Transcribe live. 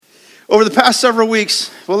Over the past several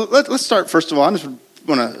weeks, well, let's start first of all. I just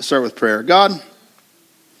want to start with prayer. God,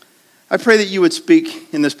 I pray that you would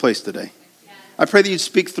speak in this place today. I pray that you'd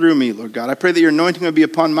speak through me, Lord God. I pray that your anointing would be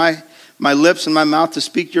upon my lips and my mouth to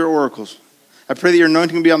speak your oracles. I pray that your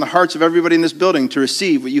anointing would be on the hearts of everybody in this building to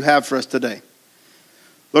receive what you have for us today.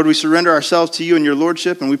 Lord, we surrender ourselves to you and your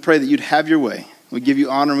lordship, and we pray that you'd have your way. We give you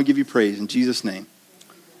honor and we give you praise. In Jesus' name,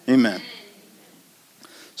 amen.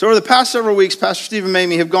 So over the past several weeks, Pastor Steve and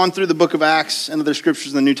Mamie have gone through the book of Acts and other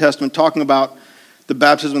scriptures in the New Testament talking about the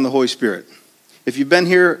baptism of the Holy Spirit. If you've been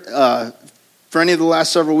here for any of the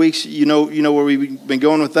last several weeks, you know where we've been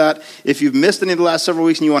going with that. If you've missed any of the last several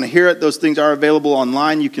weeks and you want to hear it, those things are available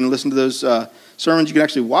online. You can listen to those sermons. You can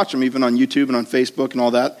actually watch them even on YouTube and on Facebook and all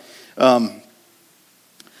that.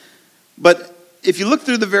 But if you look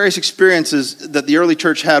through the various experiences that the early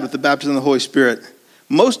church had with the baptism of the Holy Spirit,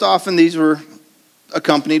 most often these were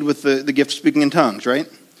accompanied with the gift of speaking in tongues, right?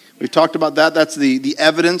 We've talked about that. That's the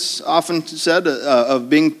evidence often said of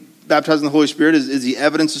being baptized in the Holy Spirit is the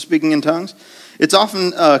evidence of speaking in tongues. It's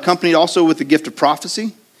often accompanied also with the gift of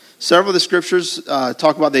prophecy. Several of the scriptures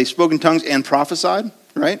talk about they spoke in tongues and prophesied,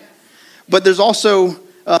 right? But there's also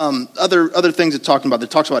other things it's talking about. It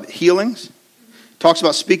talks about healings. It talks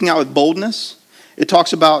about speaking out with boldness. It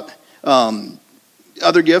talks about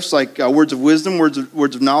other gifts like words of wisdom, words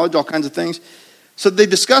of knowledge, all kinds of things. So they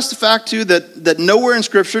discuss the fact, too, that nowhere in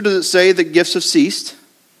Scripture does it say that gifts have ceased.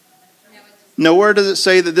 Nowhere does it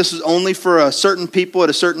say that this is only for a certain people at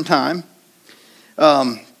a certain time.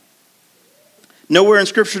 Nowhere in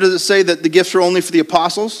Scripture does it say that the gifts are only for the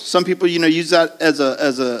apostles. Some people, use that as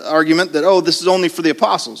a argument that, this is only for the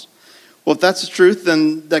apostles. Well, if that's the truth,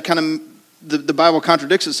 then that kind of the Bible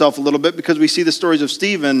contradicts itself a little bit, because we see the stories of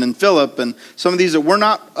Stephen and Philip and some of these that were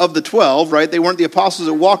not of the 12, right? They weren't the apostles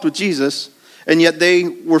that walked with Jesus. And yet they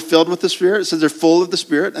were filled with the Spirit. It says they're full of the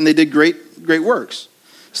Spirit, and they did great works.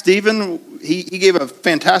 Stephen, he gave a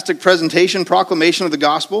fantastic presentation, proclamation of the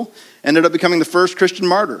gospel, ended up becoming the first Christian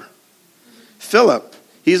martyr. Philip,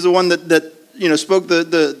 he's the one that spoke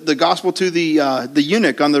the gospel to the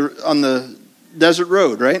eunuch on the desert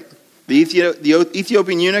road, right? The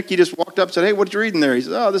Ethiopian eunuch, he just walked up and said, "Hey, what did you read in there?" He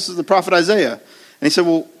said, "Oh, this is the prophet Isaiah." And he said,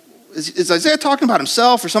 "Well, is Isaiah talking about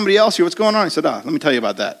himself or somebody else here? What's going on?" He said, "Let me tell you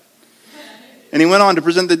about that." And he went on to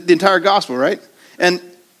present the entire gospel, right? And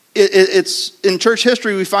it's in church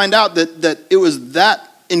history we find out that it was that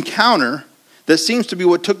encounter that seems to be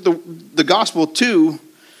what took the gospel to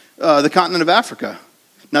the continent of Africa.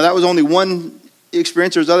 Now that was only one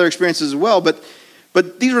experience. There's other experiences as well, but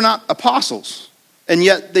these were not apostles, and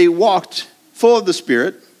yet they walked full of the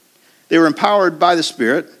Spirit. They were empowered by the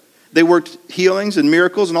Spirit. They worked healings and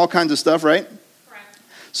miracles and all kinds of stuff, right? Correct.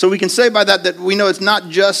 So we can say by that we know it's not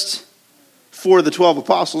just for the 12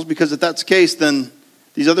 apostles, because if that's the case, then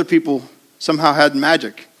these other people somehow had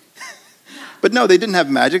magic. But no, they didn't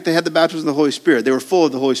have magic. They had the baptism of the Holy Spirit. They were full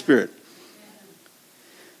of the Holy Spirit.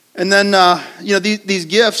 And then, these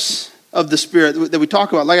gifts of the Spirit that we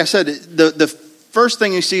talk about, like I said, the first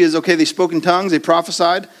thing you see is, okay, they spoke in tongues, they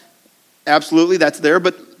prophesied. Absolutely, that's there.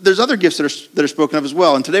 But there's other gifts that are spoken of as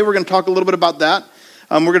well. And today we're going to talk a little bit about that.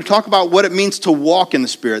 We're going to talk about what it means to walk in the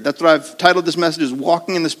Spirit. That's what I've titled this message, is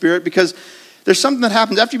Walking in the Spirit, because there's something that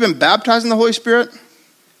happens after you've been baptized in the Holy Spirit.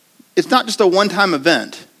 It's not just a one-time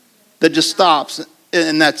event that just stops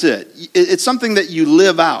and that's it. It's something that you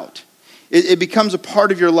live out. It becomes a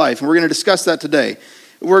part of your life, and we're going to discuss that today.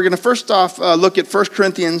 We're going to first off look at 1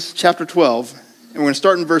 Corinthians chapter 12, and we're going to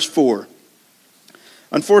start in verse 4.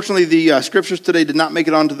 Unfortunately, the scriptures today did not make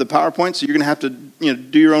it onto the PowerPoint, so you're going to have to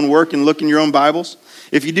do your own work and look in your own Bibles.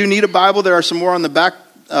 If you do need a Bible, there are some more on the back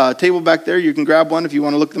table back there. You can grab one if you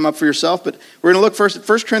want to look them up for yourself. But we're going to look first at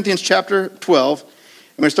 1 Corinthians chapter 12. I'm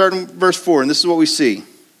going to start in verse 4, and this is what we see.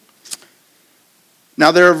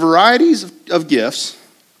 Now there are varieties of gifts,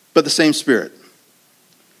 but the same Spirit.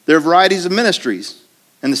 There are varieties of ministries,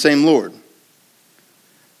 and the same Lord.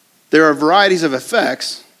 There are varieties of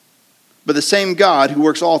effects, but the same God who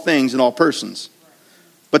works all things in all persons.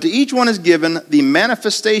 But to each one is given the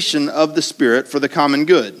manifestation of the Spirit for the common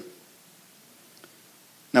good.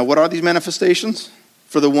 Now, what are these manifestations?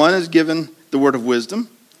 For the one is given the word of wisdom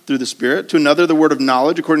through the Spirit, to another the word of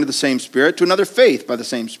knowledge according to the same Spirit, to another faith by the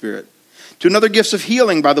same Spirit, to another gifts of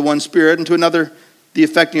healing by the one Spirit, and to another the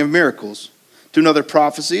effecting of miracles, to another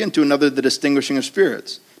prophecy, and to another the distinguishing of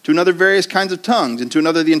spirits, to another various kinds of tongues, and to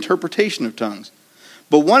another the interpretation of tongues.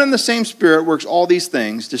 But one and the same Spirit works all these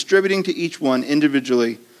things, distributing to each one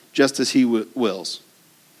individually just as he wills.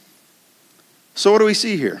 So what do we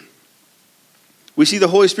see here? We see the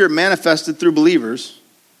Holy Spirit manifested through believers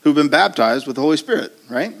who've been baptized with the Holy Spirit,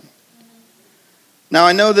 right? Now,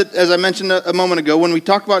 I know that, as I mentioned a moment ago, when we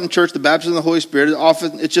talk about in church the baptism of the Holy Spirit,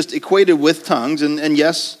 often it's just equated with tongues, and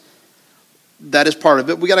yes, that is part of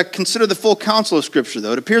it. We got to consider the full counsel of Scripture,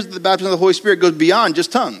 though. It appears that the baptism of the Holy Spirit goes beyond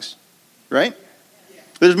just tongues, right?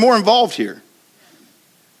 There's more involved here.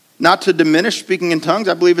 Not to diminish speaking in tongues,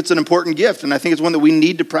 I believe it's an important gift, and I think it's one that we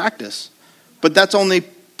need to practice. But that's only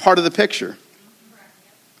part of the picture.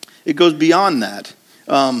 It goes beyond that.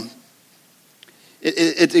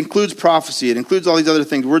 It includes prophecy. It includes all these other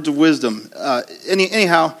things, words of wisdom.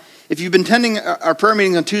 Anyhow, if you've been attending our prayer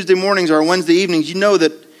meetings on Tuesday mornings or on Wednesday evenings, you know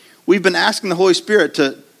that we've been asking the Holy Spirit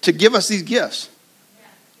to give us these gifts,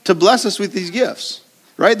 to bless us with these gifts,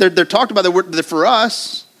 right? They're talked about they're for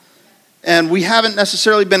us, and we haven't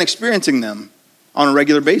necessarily been experiencing them on a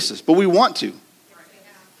regular basis, but we want to.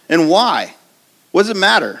 And why? What does it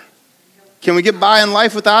matter? Can we get by in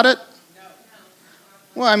life without it?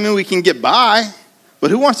 Well, I mean, we can get by,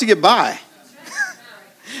 but who wants to get by?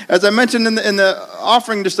 As I mentioned in the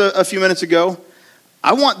offering just a few minutes ago,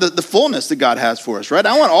 I want the fullness that God has for us, right?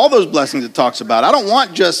 I want all those blessings it talks about. I don't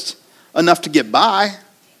want just enough to get by.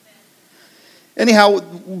 Anyhow,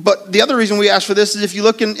 but the other reason we ask for this is if you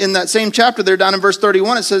look in that same chapter there down in verse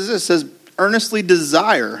 31, it says this, it says, earnestly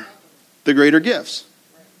desire the greater gifts.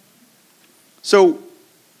 So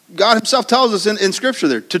God himself tells us in Scripture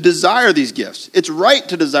there to desire these gifts. It's right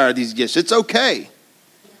to desire these gifts. It's okay.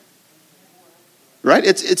 Right?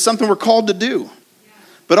 It's something we're called to do.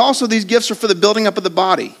 But also these gifts are for the building up of the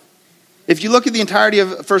body. If you look at the entirety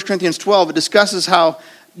of 1 Corinthians 12, it discusses how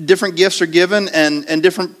different gifts are given and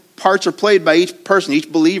different parts are played by each person,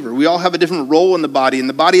 each believer. We all have a different role in the body, and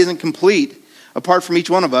the body isn't complete apart from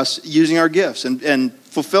each one of us using our gifts and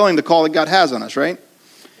fulfilling the call that God has on us, right?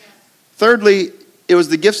 Thirdly, it was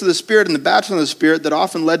the gifts of the Spirit and the baptism of the Spirit that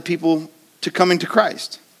often led people to coming to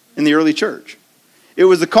Christ in the early church. It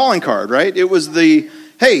was the calling card, right? It was the,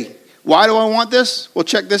 hey, why do I want this? Well,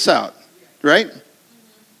 check this out, right?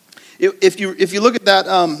 If you look at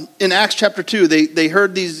that in Acts chapter 2, they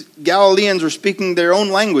heard these Galileans were speaking their own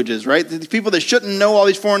languages, right? These people that shouldn't know all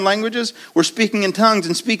these foreign languages were speaking in tongues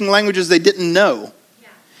and speaking languages they didn't know. Yeah.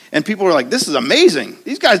 And people were like, this is amazing.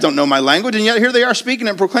 These guys don't know my language, and yet here they are speaking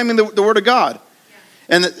and proclaiming the word of God.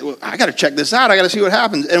 Yeah. And I got to check this out. I got to see what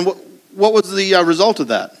happens. And what was the result of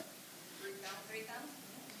that?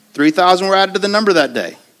 3,000 were added to the number that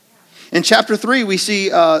day. In chapter 3, we see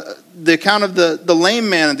the account of the lame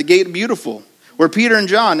man at the gate of Beautiful, where Peter and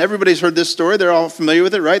John, everybody's heard this story. They're all familiar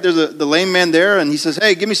with it, right? There's the lame man there, and he says,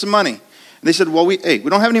 hey, give me some money. And they said, well, we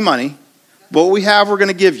don't have any money, but what we have, we're going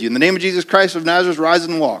to give you. In the name of Jesus Christ of Nazareth, rise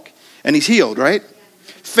and walk. And he's healed, right?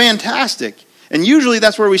 Fantastic. And usually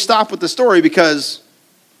that's where we stop with the story because,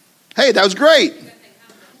 hey, that was great.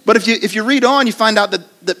 But if you read on, you find out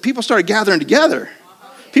that people started gathering together.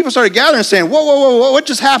 People started gathering and saying, whoa, what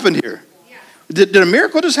just happened here? Yeah. Did a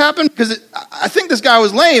miracle just happen? Because I think this guy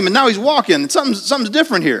was lame and now he's walking. Something's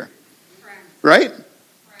different here. Right?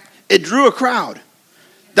 It drew a crowd.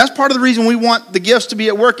 That's part of the reason we want the gifts to be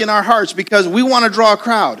at work in our hearts, because we want to draw a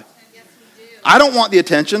crowd. Yes, we do. I don't want the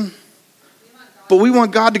attention, but we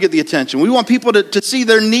want God to get the attention. We want people to see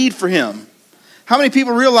their need for him. How many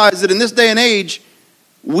people realize that in this day and age,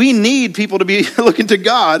 we need people to be looking to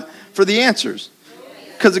God for the answers?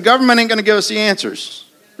 Because the government ain't going to give us the answers,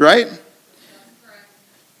 right?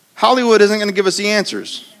 Hollywood isn't going to give us the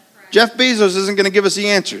answers. Jeff Bezos isn't going to give us the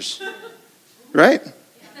answers, right?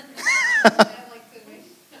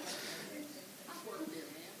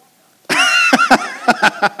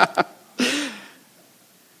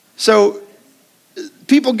 So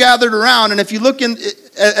people gathered around, and if you look in,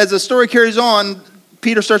 as the story carries on,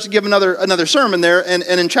 Peter starts to give another sermon there, and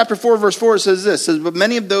in chapter 4, verse 4, it says this, it says, but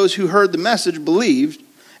many of those who heard the message believed,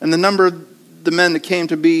 and the number of the men that came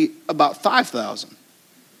to be about 5,000.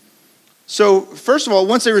 So, first of all,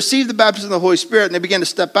 once they received the baptism of the Holy Spirit and they began to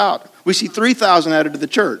step out, we see 3,000 added to the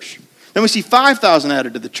church. Then we see 5,000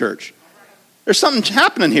 added to the church. There's something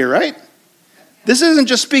happening here, right? This isn't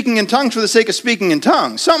just speaking in tongues for the sake of speaking in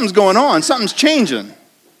tongues. Something's going on. Something's changing.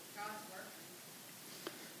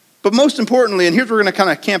 But most importantly, and here's where we're going to kind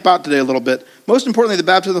of camp out today a little bit, most importantly, the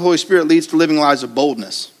baptism of the Holy Spirit leads to living lives of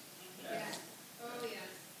boldness.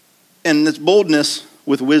 And it's boldness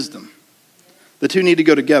with wisdom. The two need to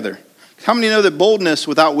go together. How many know that boldness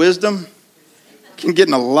without wisdom can get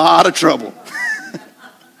in a lot of trouble?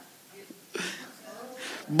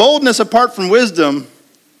 Boldness apart from wisdom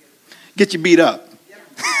gets you beat up.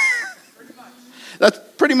 That's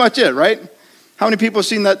pretty much it, right? How many people have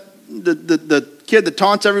seen that the kid that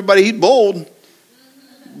taunts everybody? He's bold,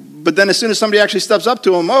 but then as soon as somebody actually steps up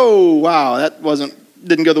to him, oh, wow, that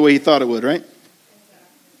didn't go the way he thought it would, right?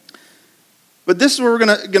 But this is what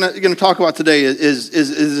we're gonna talk about today is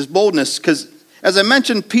this boldness, because as I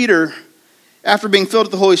mentioned, Peter, after being filled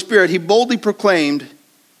with the Holy Spirit, he boldly proclaimed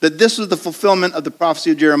that this was the fulfillment of the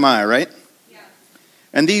prophecy of Jeremiah, right? Yeah.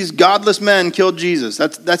 And these godless men killed Jesus.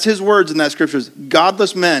 That's his words in that scripture.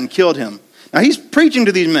 Godless men killed him. Now he's preaching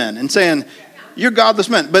to these men and saying, you're godless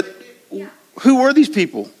men. But who were these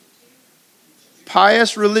people?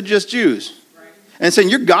 Pious religious Jews. And saying,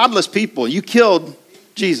 you're godless people. You killed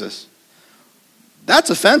Jesus. That's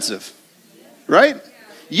offensive, right?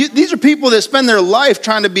 These are people that spend their life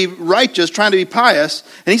trying to be righteous, trying to be pious.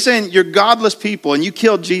 And he's saying, you're godless people and you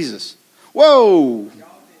killed Jesus. Whoa.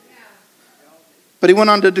 But he went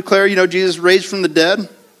on to declare, Jesus raised from the dead.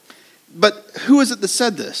 But who is it that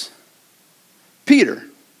said this? Peter.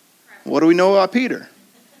 What do we know about Peter?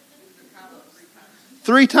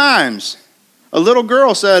 3 times. A little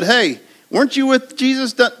girl said, hey, weren't you with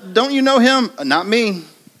Jesus? Don't you know him? Not me.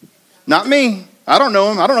 Not me. I don't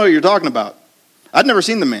know him. I don't know what you're talking about. I'd never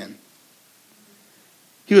seen the man.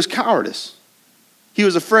 He was cowardice. He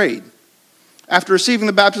was afraid. After receiving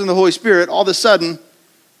the baptism of the Holy Spirit, all of a sudden,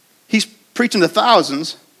 he's preaching to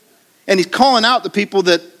thousands, and he's calling out the people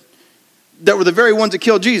that were the very ones that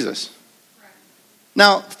killed Jesus.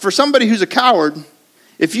 Now, for somebody who's a coward,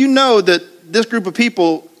 if you know that this group of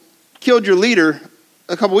people killed your leader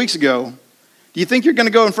a couple weeks ago, do you think you're going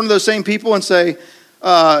to go in front of those same people and say,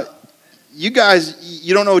 you guys,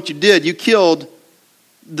 you don't know what you did. You killed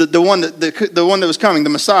the one that was coming, the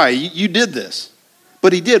Messiah. You did this.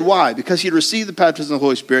 But he did. Why? Because he had received the baptism of the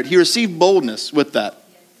Holy Spirit. He received boldness with that.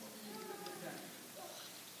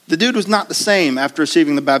 The dude was not the same after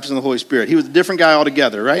receiving the baptism of the Holy Spirit. He was a different guy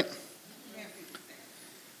altogether, right?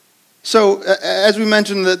 So, as we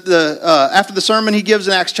mentioned, after the sermon he gives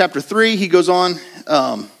in Acts chapter 3, he goes on.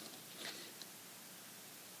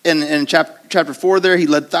 In chapter 4 there, he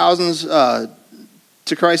led thousands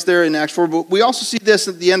to Christ there in Acts 4. But we also see this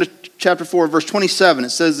at the end of chapter 4, verse 27. It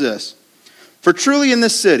says this, for truly in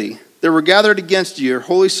this city there were gathered against you your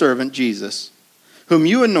holy servant Jesus, whom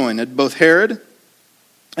you anointed, both Herod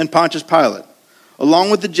and Pontius Pilate, along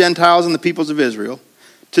with the Gentiles and the peoples of Israel,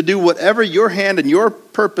 to do whatever your hand and your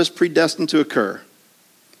purpose predestined to occur.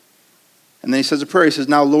 And then he says a prayer. He says,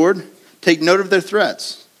 now, Lord, take note of their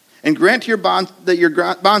threats, and grant to your that your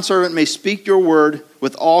bondservant may speak your word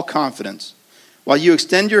with all confidence, while you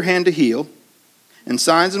extend your hand to heal, and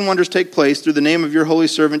signs and wonders take place through the name of your holy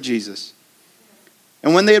servant Jesus.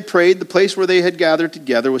 And when they had prayed, the place where they had gathered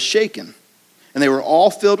together was shaken, and they were all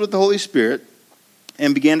filled with the Holy Spirit,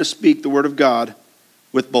 and began to speak the word of God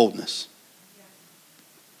with boldness.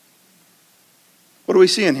 What are we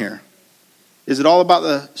seeing here? Is it all about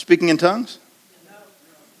the speaking in tongues?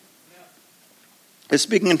 Is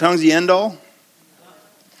speaking in tongues the end all?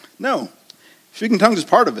 No. Speaking in tongues is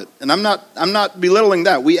part of it. And I'm not belittling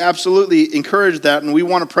that. We absolutely encourage that, and we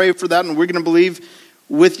want to pray for that, and we're going to believe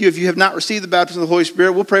with you. If you have not received the baptism of the Holy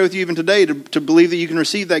Spirit, we'll pray with you even today to believe that you can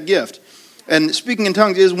receive that gift. And speaking in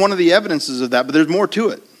tongues is one of the evidences of that, but there's more to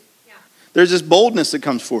it. Yeah. There's this boldness that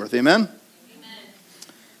comes forth. Amen? Amen.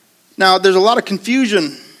 Now, there's a lot of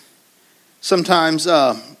confusion sometimes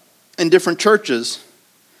in different churches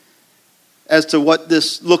as to what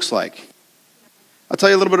this looks like. I'll tell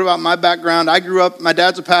you a little bit about my background. I grew up, my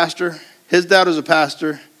dad's a pastor, his dad was a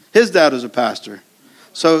pastor, his dad was a pastor.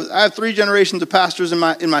 So I have 3 generations of pastors in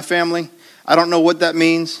my family. I don't know what that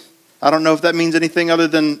means. I don't know if that means anything other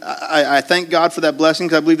than I thank God for that blessing,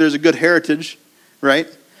 because I believe there's a good heritage, right?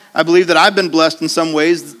 I believe that I've been blessed in some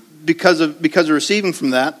ways because of receiving from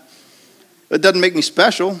that. It doesn't make me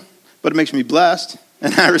special, but it makes me blessed,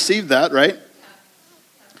 and I received that, right?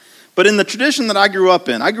 But in the tradition that I grew up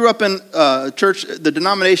in a church, the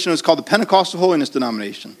denomination was called the Pentecostal Holiness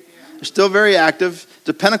Denomination. They're still very active. It's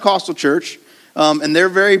a Pentecostal church, and they're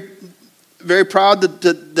very, very proud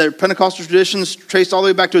that their Pentecostal traditions traced all the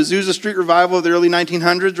way back to Azusa Street Revival of the early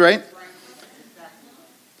 1900s, right?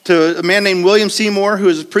 To a man named William Seymour, who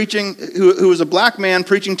was a black man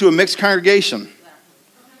preaching to a mixed congregation,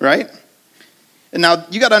 right? And now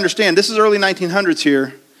you got to understand, this is early 1900s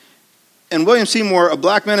here. And William Seymour, a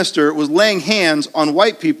black minister, was laying hands on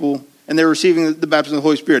white people, and they were receiving the baptism of the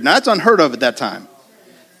Holy Spirit. Now, that's unheard of at that time.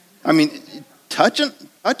 I mean, touching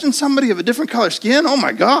somebody of a different color skin? Oh,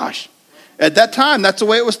 my gosh. At that time, that's the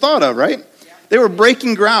way it was thought of, right? They were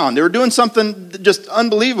breaking ground. They were doing something just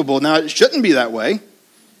unbelievable. Now, it shouldn't be that way.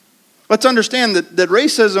 Let's understand that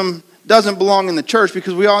racism doesn't belong in the church,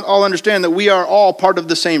 because we all understand that we are all part of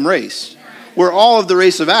the same race. We're all of the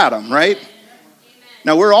race of Adam, right?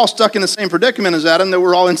 Now, we're all stuck in the same predicament as Adam, that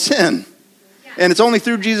we're all in sin. And it's only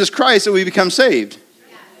through Jesus Christ that we become saved.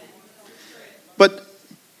 But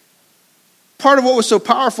part of what was so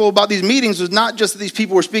powerful about these meetings was not just that these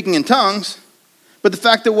people were speaking in tongues, but the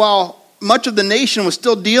fact that while much of the nation was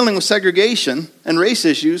still dealing with segregation and race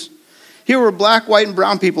issues, here were black, white, and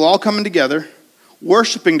brown people all coming together,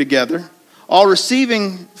 worshiping together, all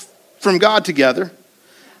receiving from God together.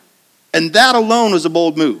 And that alone was a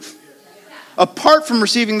bold move. Apart from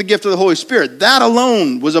receiving the gift of the Holy Spirit, that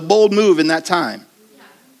alone was a bold move in that time.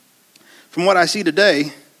 From what I see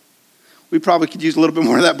today, we probably could use a little bit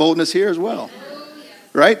more of that boldness here as well.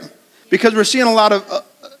 Right? Because we're seeing a lot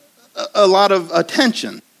of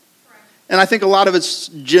attention. And I think a lot of it's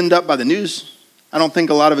ginned up by the news. I don't think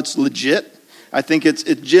a lot of it's legit. I think it's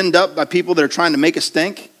ginned up by people that are trying to make a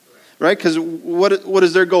stink. Right? Because what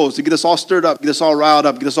is their goal? Is to get us all stirred up, get us all riled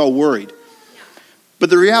up, get us all worried. But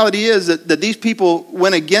the reality is that these people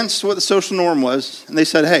went against what the social norm was, and they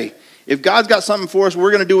said, hey, if God's got something for us, we're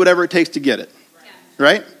going to do whatever it takes to get it.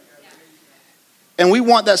 Right? And we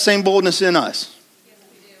want that same boldness in us.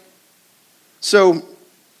 So,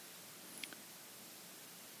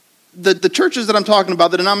 the churches that I'm talking about,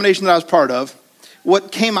 the denomination that I was part of,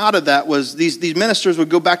 what came out of that was these ministers would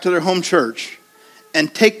go back to their home church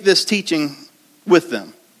and take this teaching with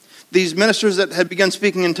them. These ministers that had begun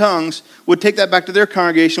speaking in tongues would take that back to their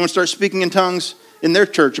congregation, would start speaking in tongues in their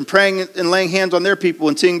church and praying and laying hands on their people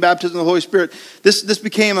and seeing baptism of the Holy Spirit. This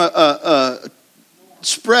became a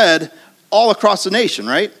spread all across the nation,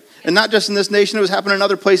 right? And not just in this nation, it was happening in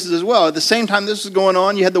other places as well. At the same time this was going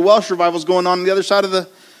on, you had the Welsh revivals going on the other side of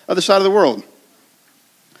the world.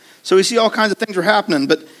 So we see all kinds of things were happening.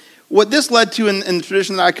 But what this led to in the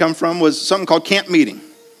tradition that I come from was something called camp meeting.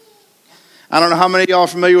 I don't know how many of y'all are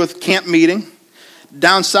familiar with camp meeting.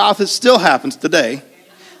 Down south, it still happens today.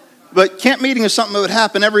 But camp meeting is something that would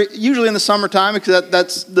happen usually in the summertime, because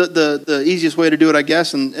that's the easiest way to do it, I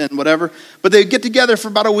guess, and whatever. But they'd get together for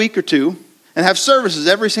about a week or two and have services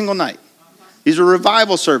every single night. These are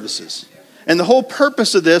revival services. And the whole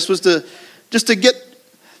purpose of this was to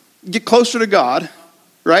get closer to God,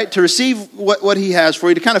 right? To receive what he has for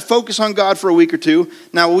you, to kind of focus on God for a week or two.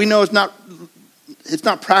 Now, we know it's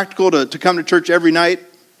not practical to come to church every night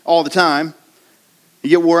all the time. You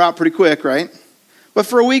get wore out pretty quick, right? But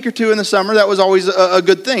for a week or two in the summer, that was always a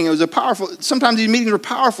good thing. It was sometimes these meetings were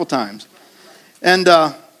powerful times. And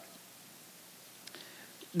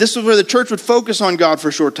this was where the church would focus on God for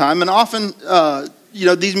a short time. And often,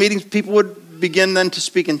 these meetings, people would begin then to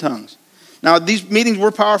speak in tongues. Now, these meetings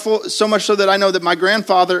were powerful, so much so that I know that my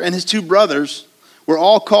grandfather and his two brothers were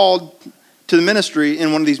all called to the ministry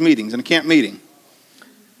in one of these meetings, in a camp meeting.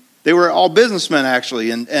 They were all businessmen, actually,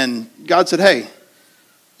 and God said, hey,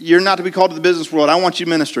 you're not to be called to the business world. I want you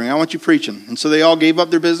ministering. I want you preaching. And so they all gave up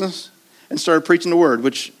their business and started preaching the word,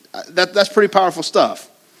 which that's pretty powerful stuff.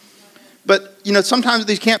 But, sometimes at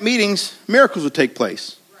these camp meetings, miracles would take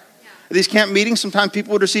place. At these camp meetings, sometimes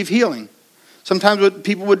people would receive healing. Sometimes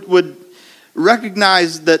people would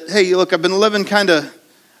recognize that, hey, look, I've been living kind of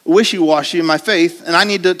wishy-washy in my faith, and I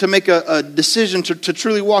need to make a decision to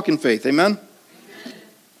truly walk in faith. Amen?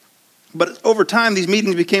 But over time, these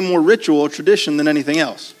meetings became more ritual or tradition than anything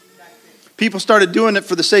else. People started doing it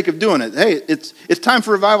for the sake of doing it. Hey, it's time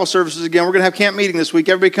for revival services again. We're going to have camp meeting this week.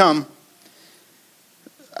 Everybody come.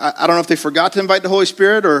 I don't know if they forgot to invite the Holy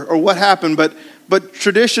Spirit or what happened, but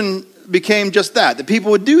tradition became just that. That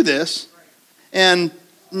people would do this and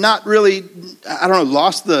not really,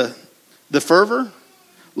 lost the fervor,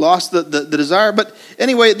 lost the desire. But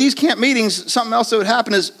anyway, at these camp meetings, something else that would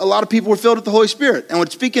happen is a lot of people were filled with the Holy Spirit and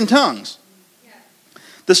would speak in tongues. Yeah.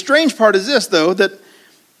 The strange part is this, though, that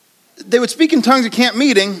they would speak in tongues at camp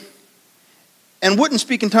meeting and wouldn't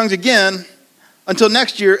speak in tongues again until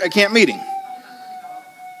next year at camp meeting.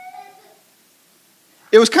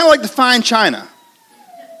 It was kind of like the fine china.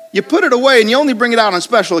 You put it away and you only bring it out on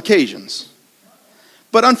special occasions.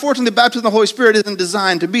 But unfortunately, the baptism of the Holy Spirit isn't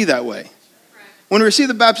designed to be that way. When we receive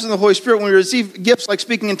the baptism of the Holy Spirit, when we receive gifts like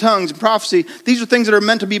speaking in tongues and prophecy, these are things that are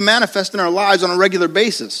meant to be manifest in our lives on a regular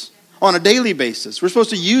basis, on a daily basis. We're supposed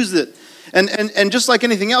to use it. And just like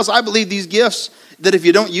anything else, I believe these gifts, that if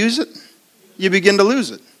you don't use it, you begin to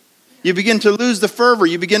lose it. You begin to lose the fervor.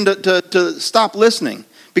 You begin to stop listening.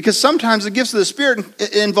 Because sometimes the gifts of the Spirit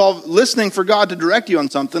involve listening for God to direct you on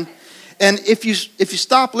something. And if you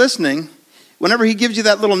stop listening, whenever he gives you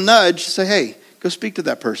that little nudge, say, hey, go speak to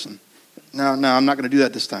that person. No, I'm not going to do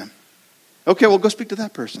that this time. Okay, well, go speak to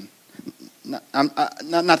that person.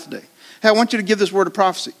 Not today. Hey, I want you to give this word of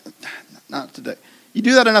prophecy. Not today. You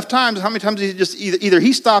do that enough times, how many times do you just either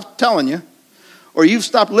he stopped telling you, or you've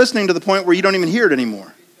stopped listening to the point where you don't even hear it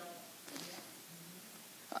anymore?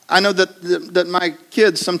 I know that my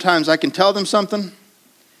kids, sometimes I can tell them something,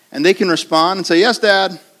 and they can respond and say, yes,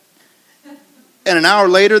 Dad. And an hour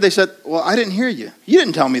later, they said, well, I didn't hear you. You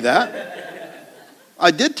didn't tell me that.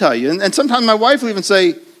 I did tell you. And sometimes my wife will even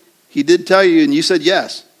say, he did tell you, and you said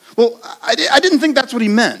yes. Well, I didn't think that's what he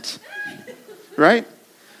meant, right?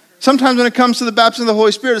 Sometimes when it comes to the baptism of the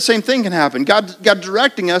Holy Spirit, the same thing can happen. God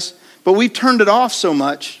directing us, but we've turned it off so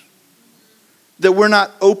much that we're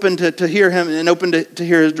not open to hear him and open to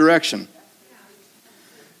hear his direction.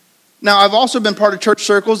 Now, I've also been part of church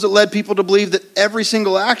circles that led people to believe that every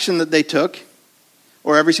single action that they took,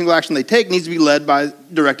 or every single action they take, needs to be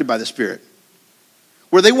directed by the Spirit.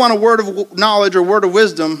 Where they want a word of knowledge or word of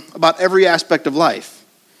wisdom about every aspect of life.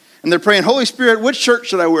 And they're praying, Holy Spirit, which shirt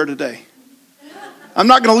should I wear today? I'm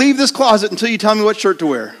not going to leave this closet until you tell me what shirt to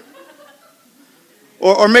wear.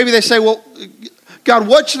 Or maybe they say, well, God,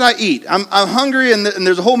 what should I eat? I'm hungry and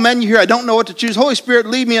there's a whole menu here. I don't know what to choose. Holy Spirit,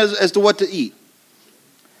 lead me as to what to eat.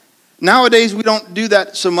 Nowadays, we don't do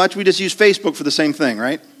that so much. We just use Facebook for the same thing,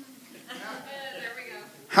 right?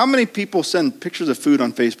 How many people send pictures of food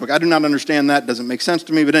on Facebook? I do not understand that. It doesn't make sense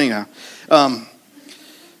to me, but anyhow.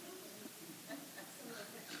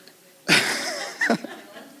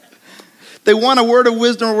 They want a word of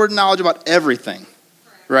wisdom or word of knowledge about everything,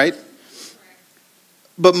 right?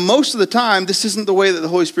 But most of the time, this isn't the way that the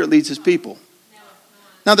Holy Spirit leads his people.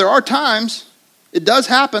 Now, there are times, it does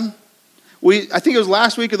happen. I think it was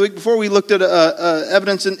last week or the week before, we looked at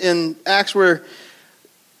evidence in Acts where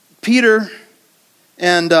Peter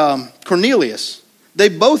and Cornelius, they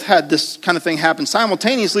both had this kind of thing happen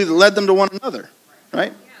simultaneously that led them to one another,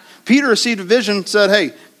 right? Peter received a vision, said,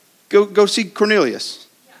 hey, go see Cornelius,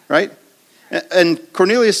 right? And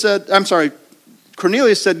Cornelius said,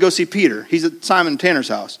 go see Peter. He's at Simon Tanner's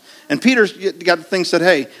house. And Peter got the thing, said,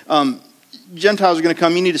 hey, Gentiles are going to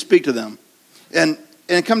come. You need to speak to them. And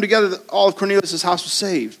it come together that all of Cornelius' house was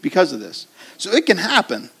saved because of this. So it can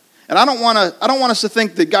happen. And I don't want us to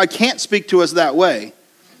think that God can't speak to us that way.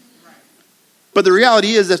 But the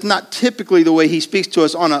reality is that's not typically the way he speaks to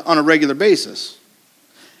us on a regular basis.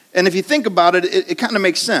 And if you think about it, it kind of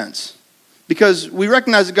makes sense. Because we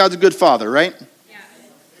recognize that God's a good father, right? Yes.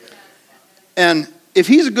 And if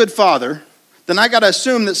he's a good father, then I got to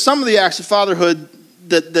assume that some of the acts of fatherhood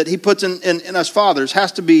that he puts in us fathers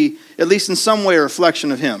has to be, at least in some way, a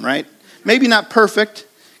reflection of him, right? Maybe not perfect,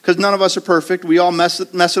 because none of us are perfect. We all mess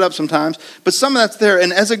it up sometimes. But some of that's there.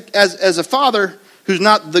 And as a father who's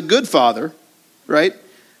not the good father, right?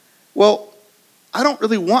 Well, I don't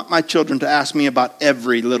really want my children to ask me about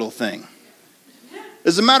every little thing.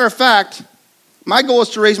 As a matter of fact, my goal is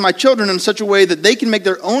to raise my children in such a way that they can make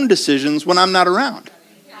their own decisions when I'm not around.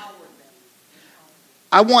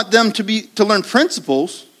 I want them to learn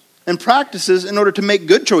principles and practices in order to make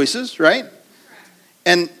good choices, right?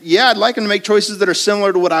 And yeah, I'd like them to make choices that are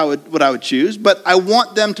similar to what I would choose, but I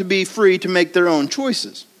want them to be free to make their own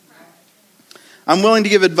choices. I'm willing to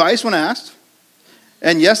give advice when asked.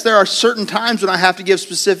 And yes, there are certain times when I have to give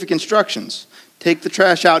specific instructions. Take the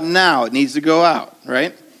trash out now. It needs to go out,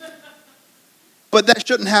 right? But that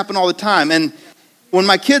shouldn't happen all the time. And when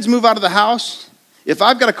my kids move out of the house, if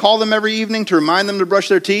I've got to call them every evening to remind them to brush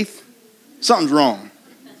their teeth, something's wrong.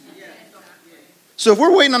 So if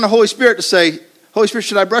we're waiting on the Holy Spirit to say, Holy Spirit,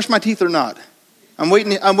 should I brush my teeth or not? I'm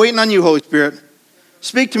waiting on you, Holy Spirit.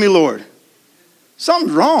 Speak to me, Lord.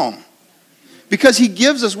 Something's wrong. Because he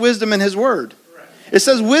gives us wisdom in his word. It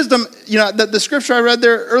says wisdom, the scripture I read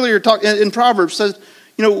there earlier in Proverbs says,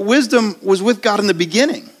 wisdom was with God in the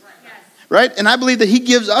beginning. Right? And I believe that he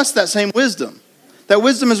gives us that same wisdom. That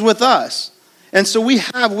wisdom is with us. And so we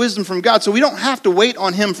have wisdom from God. So we don't have to wait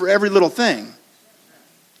on him for every little thing.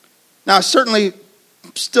 Now, it's certainly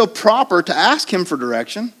still proper to ask him for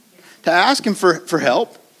direction. To ask him for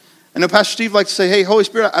help. I know Pastor Steve likes to say, hey, Holy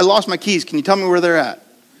Spirit, I lost my keys. Can you tell me where they're at?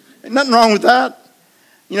 Ain't nothing wrong with that.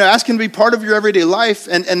 Ask him to be part of your everyday life.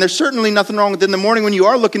 And there's certainly nothing wrong with it in the morning when you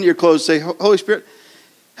are looking at your clothes, say, Holy Spirit,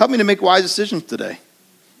 help me to make wise decisions today.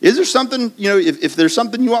 Is there something, if there's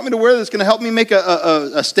something you want me to wear that's going to help me make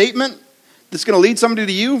a statement that's going to lead somebody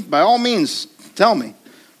to you, by all means, tell me.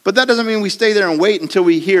 But that doesn't mean we stay there and wait until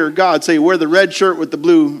we hear God say, wear the red shirt with the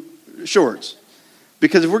blue shorts.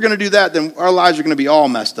 Because if we're going to do that, then our lives are going to be all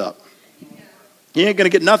messed up. You ain't going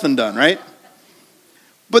to get nothing done, right?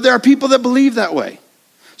 But there are people that believe that way.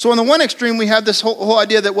 So on the one extreme, we have this whole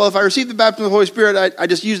idea that, well, if I receive the baptism of the Holy Spirit, I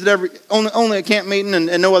just use it only at camp meeting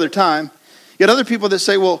and no other time. Yet other people that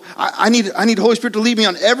say, well, I need the Holy Spirit to lead me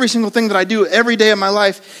on every single thing that I do every day of my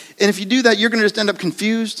life. And if you do that, you're going to just end up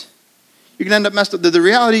confused. You're going to end up messed up. The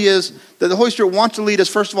reality is that the Holy Spirit wants to lead us,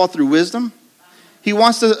 first of all, through wisdom. He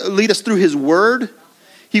wants to lead us through his word.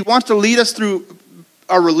 He wants to lead us through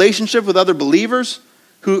our relationship with other believers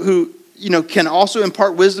who can also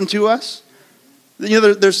impart wisdom to us.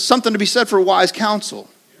 There's something to be said for wise counsel.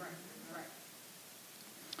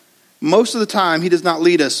 Most of the time, he does not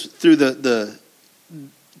lead us through the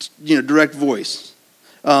direct voice.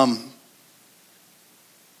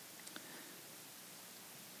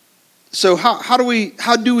 So how do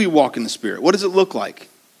we walk in the Spirit? What does it look like?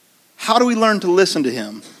 How do we learn to listen to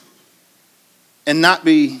him and not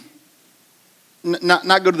go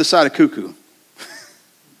to the side of cuckoo?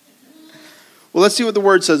 Well, let's see what the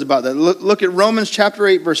word says about that. Look at Romans chapter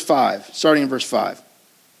 8, verse 5, starting in verse 5.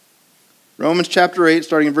 Romans chapter 8,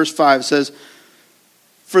 starting in verse 5, says,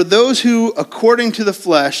 "For those who, according to the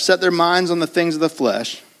flesh, set their minds on the things of the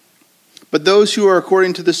flesh, but those who are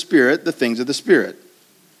according to the Spirit, the things of the Spirit.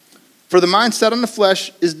 For the mind set on the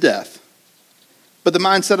flesh is death, but the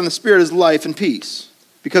mind set on the Spirit is life and peace.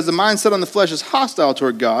 Because the mind set on the flesh is hostile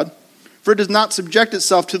toward God, for it does not subject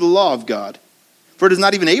itself to the law of God, for it is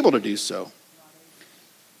not even able to do so.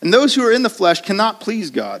 And those who are in the flesh cannot please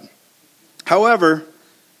God. However,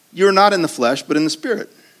 you are not in the flesh, but in the Spirit,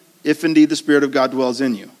 if indeed the Spirit of God dwells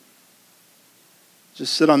in you."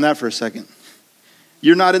 Just sit on that for a second.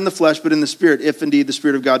 You're not in the flesh, but in the Spirit, if indeed the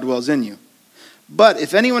Spirit of God dwells in you. But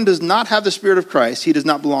if anyone does not have the Spirit of Christ, he does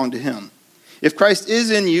not belong to him. If Christ is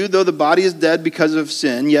in you, though the body is dead because of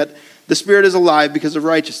sin, yet the Spirit is alive because of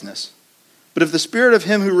righteousness. But if the Spirit of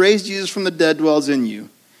him who raised Jesus from the dead dwells in you,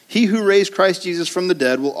 he who raised Christ Jesus from the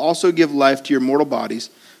dead will also give life to your mortal bodies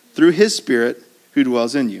through his Spirit who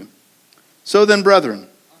dwells in you. So then, brethren,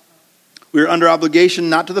 we are under obligation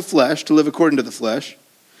not to the flesh to live according to the flesh.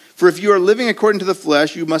 For if you are living according to the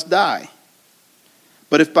flesh, you must die.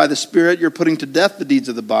 But if by the Spirit you're putting to death the deeds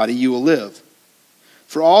of the body, you will live.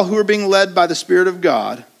 For all who are being led by the Spirit of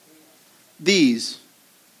God, these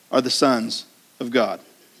are the sons of God.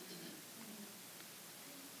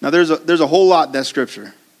 Now there's a whole lot in that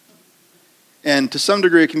scripture. And to some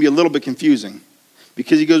degree it can be a little bit confusing,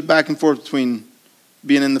 because he goes back and forth between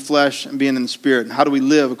being in the flesh and being in the Spirit. And how do we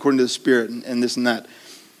live according to the Spirit and this and that.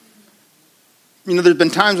 There's been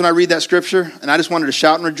times when I read that scripture and I just wanted to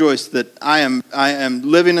shout and rejoice that I am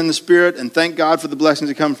living in the Spirit, and thank God for the blessings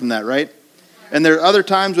that come from that, right? And there are other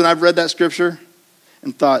times when I've read that scripture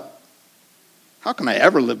and thought, how can I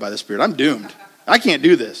ever live by the Spirit? I'm doomed. I can't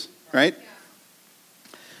do this, right?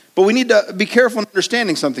 But we need to be careful in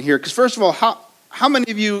understanding something here. Because first of all, how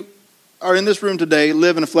many of you are in this room today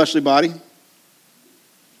live in a fleshly body?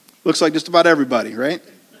 Looks like just about everybody, right?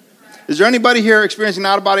 Is there anybody here experiencing an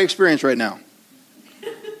out-of-body experience right now?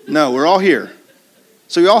 No, we're all here.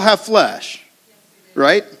 So we all have flesh,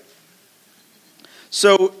 right?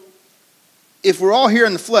 So if we're all here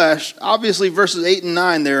in the flesh, obviously verses 8 and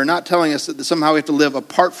 9 there are not telling us that somehow we have to live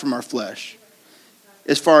apart from our flesh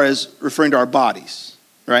as far as referring to our bodies.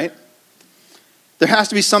 Right? There has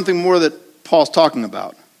to be something more that Paul's talking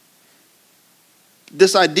about.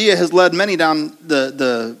 This idea has led many down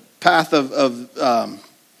the path of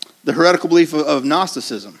the heretical belief of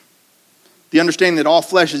Gnosticism. The understanding that all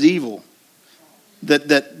flesh is evil.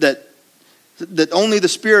 That only the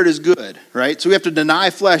Spirit is good. Right? So we have to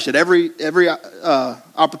deny flesh at every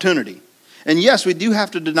opportunity. And yes, we do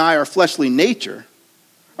have to deny our fleshly nature.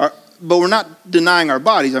 But we're not denying our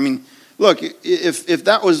bodies. I mean, look, if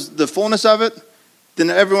that was the fullness of it, then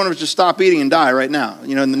everyone would just stop eating and die right now.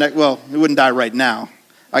 It wouldn't die right now.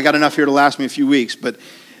 I got enough here to last me a few weeks, but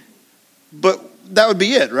that would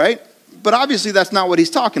be it, right? But obviously that's not what he's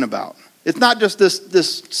talking about. It's not just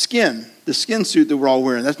this skin suit that we're all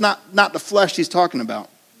wearing. That's not the flesh he's talking about.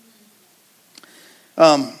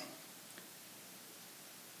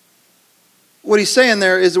 What he's saying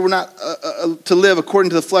there is that we're not to live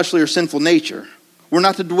according to the fleshly or sinful nature. We're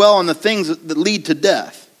not to dwell on the things that lead to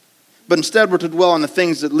death, but instead we're to dwell on the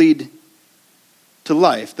things that lead to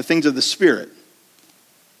life, the things of the Spirit.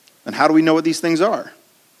 And how do we know what these things are?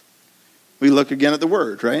 We look again at the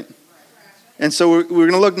Word, right? And so we're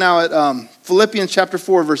going to look now at Philippians chapter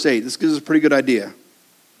 4, verse 8. This gives us a pretty good idea.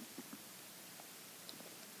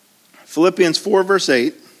 Philippians 4, verse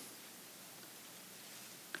 8.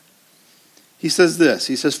 He says this.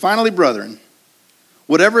 He says, "Finally, brethren,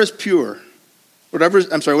 whatever is pure, whatever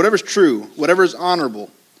is true, whatever is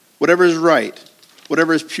honorable, whatever is right,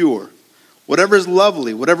 whatever is pure, whatever is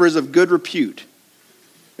lovely, whatever is of good repute,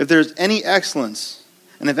 if there is any excellence,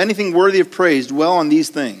 and if anything worthy of praise, dwell on these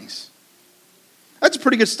things." That's a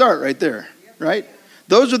pretty good start right there, right?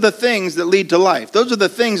 Those are the things that lead to life. Those are the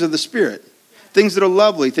things of the Spirit. Things that are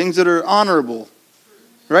lovely, things that are honorable,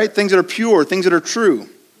 right? Things that are pure, things that are true.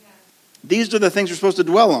 These are the things we're supposed to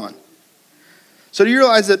dwell on. So do you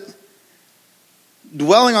realize that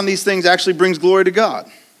dwelling on these things actually brings glory to God?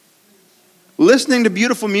 Listening to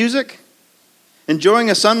beautiful music,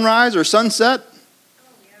 enjoying a sunrise or sunset,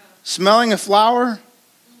 smelling a flower,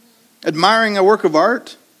 admiring a work of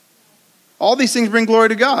art. All these things bring glory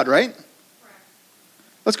to God, right?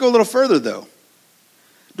 Let's go a little further, though.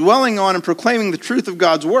 Dwelling on and proclaiming the truth of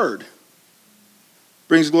God's word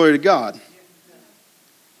brings glory to God.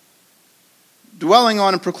 Dwelling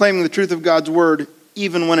on and proclaiming the truth of God's word,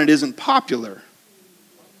 even when it isn't popular,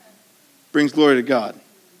 brings glory to God.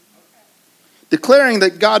 Declaring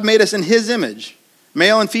that God made us in his image,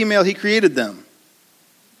 male and female, he created them.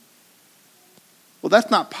 Well, that's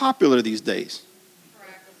not popular these days.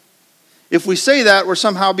 If we say that, we're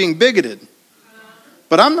somehow being bigoted.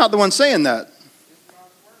 But I'm not the one saying that.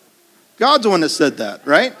 God's the one that said that,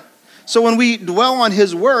 right? So when we dwell on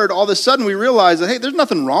his word, all of a sudden we realize that, hey, there's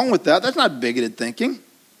nothing wrong with that. That's not bigoted thinking.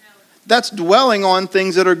 That's dwelling on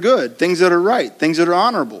things that are good, things that are right, things that are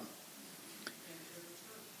honorable.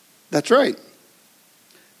 That's right.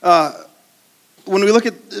 When we look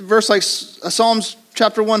at a verse like Psalms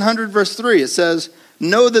chapter 100, verse 3, it says,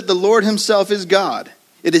 know that the Lord himself is God.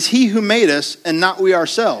 It is he who made us and not we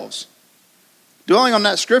ourselves. Dwelling on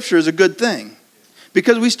that scripture is a good thing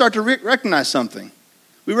because we start to recognize something.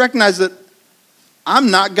 We recognize that I'm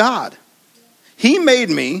not God. He made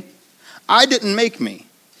me. I didn't make me.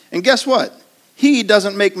 And guess what? He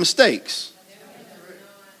doesn't make mistakes.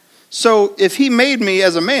 So if he made me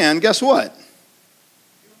as a man, guess what?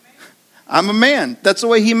 I'm a man. That's the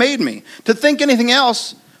way he made me. To think anything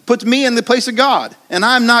else puts me in the place of God, and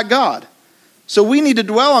I'm not God. So we need to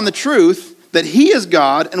dwell on the truth that he is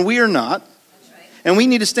God and we are not. And we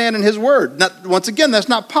need to stand in his word. Now, once again, that's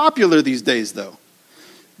not popular these days, though.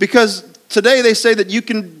 Because today they say that you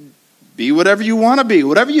can be whatever you want to be.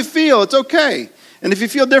 Whatever you feel, it's okay. And if you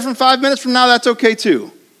feel different 5 minutes from now, that's okay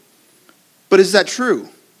too. But is that true?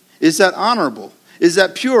 Is that honorable? Is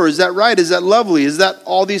that pure? Is that right? Is that lovely? Is that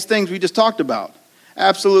all these things we just talked about?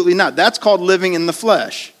 Absolutely not. That's called living in the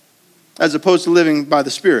flesh, as opposed to living by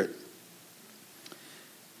the Spirit.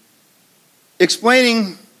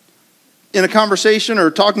 Explaining in a conversation or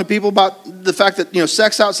talking to people about the fact that,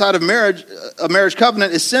 sex outside of marriage, a marriage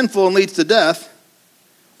covenant, is sinful and leads to death,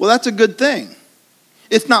 well, that's a good thing.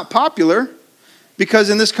 It's not popular because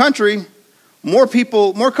in this country, more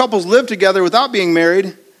couples live together without being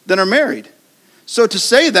married than are married. So to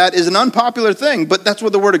say that is an unpopular thing, but that's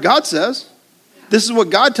what the Word of God says. This is what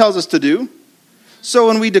God tells us to do. So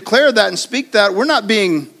when we declare that and speak that, we're not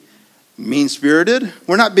being mean-spirited.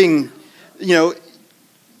 We're not being,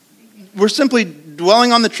 we're simply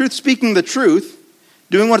dwelling on the truth, speaking the truth,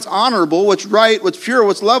 doing what's honorable, what's right, what's pure,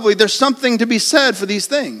 what's lovely. There's something to be said for these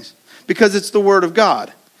things because it's the Word of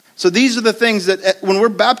God. So these are the things that when we're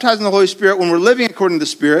baptized in the Holy Spirit, when we're living according to the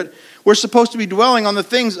Spirit, we're supposed to be dwelling on the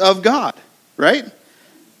things of God. Right?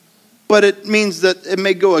 But it means that it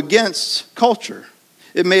may go against culture.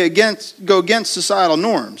 It may go against societal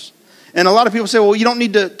norms. And a lot of people say, well, you don't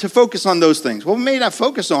need to focus on those things. Well, we may not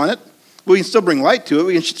focus on it. We can still bring light to it.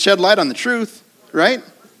 We can shed light on the truth. Right?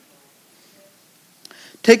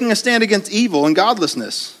 Taking a stand against evil and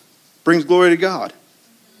godlessness brings glory to God.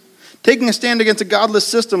 Taking a stand against a godless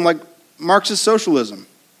system like Marxist socialism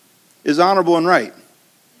is honorable and right.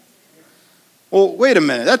 Well, wait a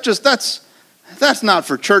minute. That's not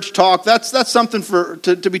for church talk. That's something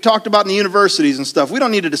to be talked about in the universities and stuff. We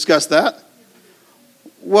don't need to discuss that.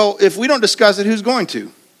 Well, if we don't discuss it, who's going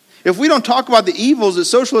to? If we don't talk about the evils that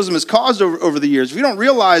socialism has caused over the years, if we don't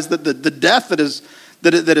realize that the death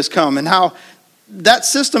that has come and how that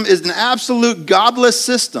system is an absolute godless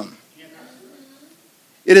system.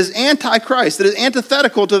 It is anti-Christ. It is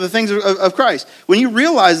antithetical to the things of Christ. When you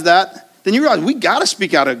realize that, then you realize we got to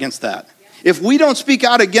speak out against that. If we don't speak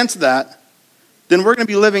out against that, then we're going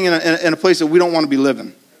to be living in a place that we don't want to be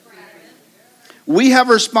living. We have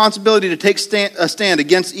a responsibility to take a stand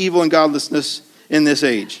against evil and godlessness in this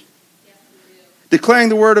age. Declaring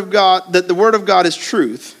the Word of God, that the Word of God is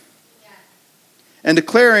truth. And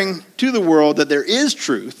declaring to the world that there is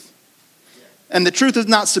truth. And the truth is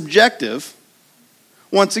not subjective.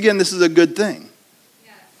 Once again, this is a good thing.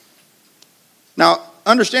 Now,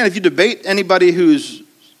 understand, if you debate anybody who's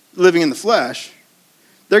living in the flesh,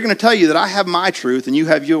 they're going to tell you that I have my truth and you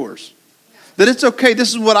have yours. That it's okay, this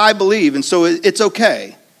is what I believe, and so it's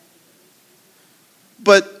okay.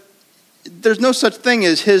 But there's no such thing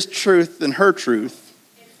as his truth and her truth,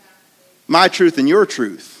 my truth and your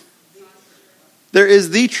truth. There is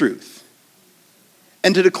the truth.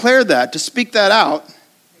 And to declare that, to speak that out,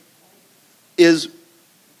 is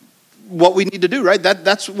what we need to do, right?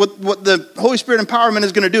 That's what the Holy Spirit empowerment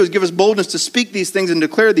is going to do, is give us boldness to speak these things and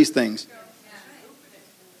declare these things.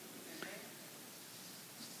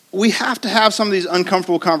 We have to have some of these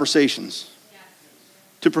uncomfortable conversations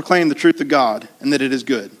to proclaim the truth of God and that it is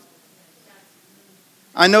good.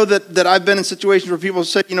 I know that I've been in situations where people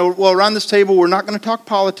say, well, around this table, we're not going to talk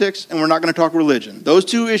politics and we're not going to talk religion. Those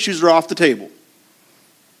two issues are off the table.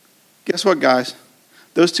 Guess what, guys?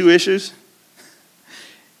 Those two issues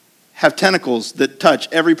have tentacles that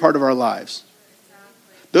touch every part of our lives.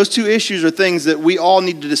 Those two issues are things that we all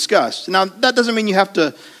need to discuss. Now, that doesn't mean you have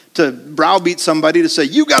to browbeat somebody to say,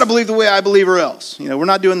 you got to believe the way I believe or else. We're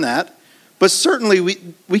not doing that. But certainly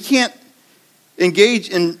we can't engage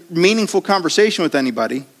in meaningful conversation with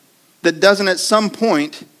anybody that doesn't at some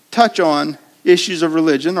point touch on issues of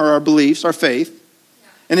religion or our beliefs, our faith,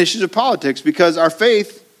 and issues of politics, because our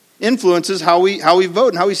faith influences how we vote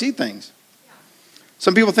and how we see things.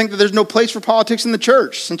 Some people think that there's no place for politics in the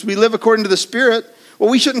church. Since we live according to the Spirit, well,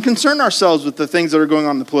 we shouldn't concern ourselves with the things that are going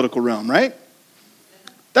on in the political realm, right?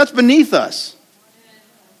 That's beneath us.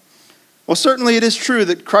 Well, certainly it is true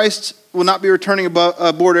that Christ will not be returning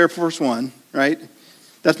aboard Air Force One, right?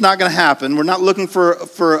 That's not going to happen. We're not looking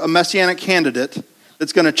for a messianic candidate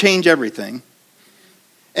that's going to change everything.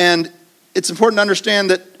 And it's important to understand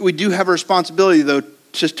that we do have a responsibility, though,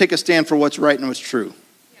 to take a stand for what's right and what's true.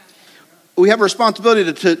 We have a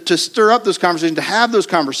responsibility to stir up those conversations, to have those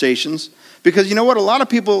conversations, because you know what? A lot of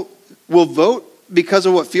people will vote because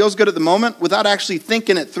of what feels good at the moment without actually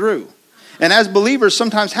thinking it through. And as believers,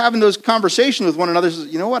 sometimes having those conversations with one another says,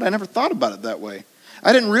 you know what? I never thought about it that way.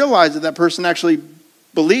 I didn't realize that person actually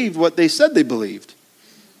believed what they said they believed.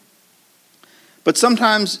 But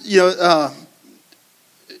sometimes,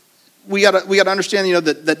 we got to understand,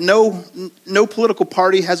 that no political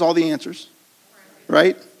party has all the answers,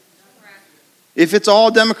 right? If it's all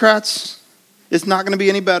Democrats, it's not going to be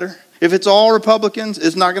any better. If it's all Republicans,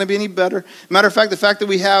 it's not going to be any better. Matter of fact, the fact that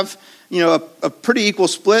we have, a pretty equal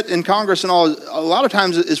split in Congress and all, a lot of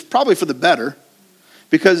times is probably for the better,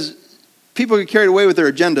 because people get carried away with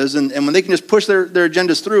their agendas, and when they can just push their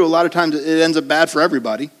agendas through, a lot of times it ends up bad for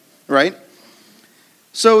everybody, right?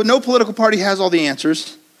 So no political party has all the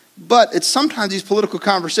answers, but it's sometimes these political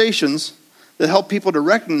conversations that help people to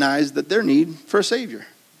recognize that their need for a Savior.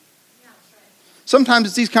 Sometimes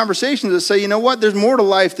it's these conversations that say, you know what, there's more to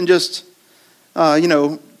life than just,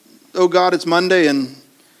 oh God, it's Monday, and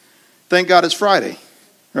thank God it's Friday,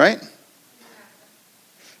 right?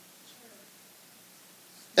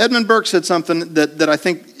 Edmund Burke said something that I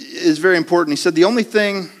think is very important. He said, the only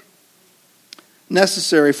thing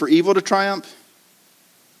necessary for evil to triumph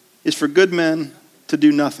is for good men to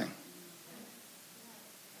do nothing.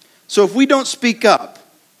 So if we don't speak up,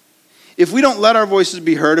 if we don't let our voices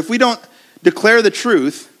be heard, if we don't declare the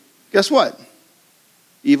truth, guess what?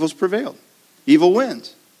 Evil's prevailed. Evil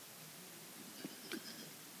wins.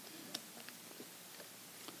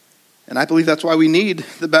 And I believe that's why we need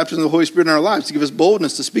the baptism of the Holy Spirit in our lives, to give us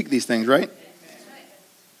boldness to speak these things, right?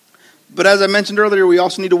 But as I mentioned earlier, we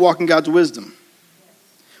also need to walk in God's wisdom.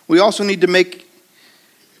 We also need to make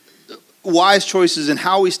wise choices in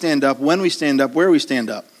how we stand up, when we stand up, where we stand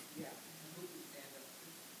up.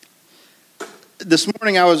 This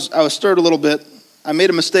morning I was stirred a little bit. I made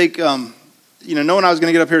a mistake, knowing I was going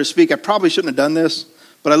to get up here to speak. I probably shouldn't have done this,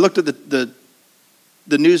 but I looked at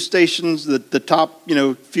the news stations, the top,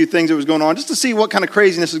 few things that was going on, just to see what kind of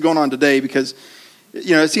craziness is going on today, because,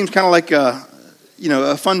 it seems kind of like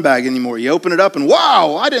a fun bag anymore. You open it up and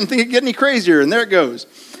wow, I didn't think it'd get any crazier, and there it goes,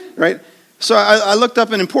 right? So I looked up,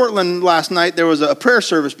 and in Portland last night, there was a prayer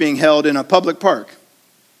service being held in a public park.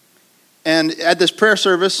 And at this prayer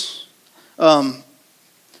service, some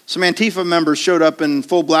Antifa members showed up in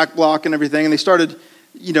full black bloc and everything, and they started,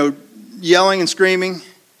 yelling and screaming.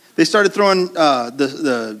 They started throwing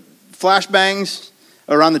the flashbangs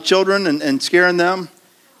around the children and scaring them.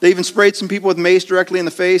 They even sprayed some people with mace directly in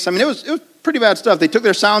the face. I mean, it was pretty bad stuff. They took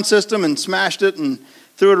their sound system and smashed it and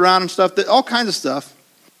threw it around and stuff. All kinds of stuff.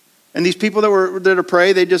 And these people that were there to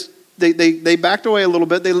pray, they backed away a little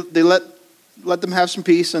bit. They let them have some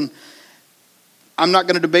peace. And I'm not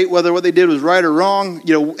going to debate whether what they did was right or wrong.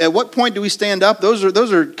 At what point do we stand up? Those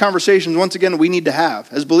are conversations, once again, we need to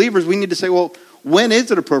have. As believers, we need to say, well, when is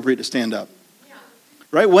it appropriate to stand up? Yeah.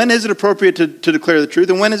 Right? When is it appropriate to declare the truth?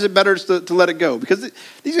 And when is it better to let it go? Because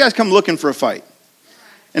these guys come looking for a fight.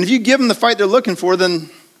 And if you give them the fight they're looking for, then,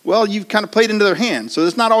 well, you've kind of played into their hands. So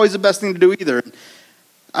it's not always the best thing to do either.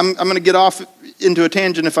 I'm going to get off into a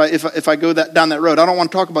tangent if I go down that road. I don't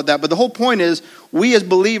want to talk about that. But the whole point is, we as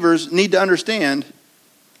believers need to understand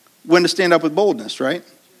when to stand up with boldness, right?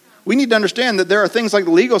 We need to understand that there are things like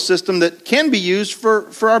the legal system that can be used for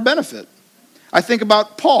our benefit. I think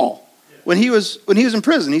about Paul when he was in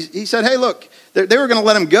prison. He said, "Hey, look, they were going to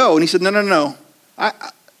let him go," and he said, "No. I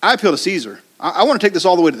appeal to Caesar. I want to take this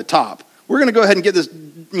all the way to the top. We're going to go ahead and get this,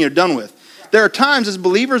 done with." There are times as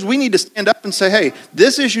believers we need to stand up and say, hey,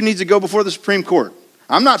 this issue needs to go before the Supreme Court.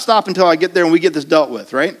 I'm not stopping until I get there and we get this dealt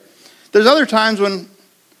with, right? There's other times when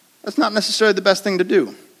that's not necessarily the best thing to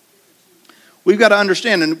do. We've got to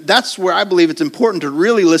understand, and that's where I believe it's important to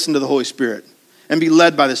really listen to the Holy Spirit and be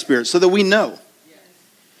led by the Spirit so that we know.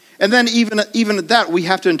 And then even at that, we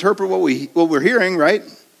have to interpret what we're hearing, right?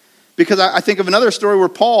 Because I think of another story where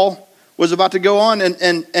Paul was about to go on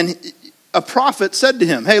and a prophet said to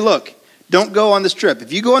him, hey, look, don't go on this trip.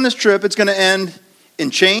 If you go on this trip, it's going to end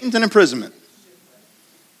in chains and imprisonment.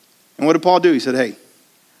 And what did Paul do? He said, hey,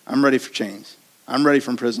 I'm ready for chains. I'm ready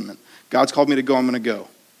for imprisonment. God's called me to go, I'm going to go.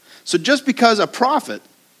 So just because a prophet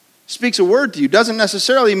speaks a word to you doesn't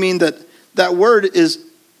necessarily mean that word is,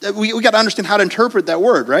 we got to understand how to interpret that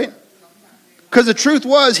word, right? Because the truth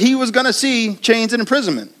was he was going to see chains and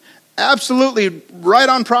imprisonment. Absolutely right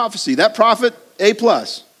on prophecy. That prophet, A+.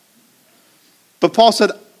 But Paul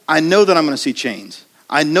said, I know that I'm going to see chains.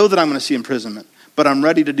 I know that I'm going to see imprisonment, but I'm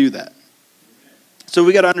ready to do that. So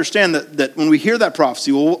we got to understand that when we hear that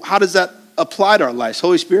prophecy, well, how does that apply to our lives?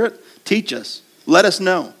 Holy Spirit, teach us. Let us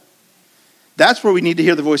know. That's where we need to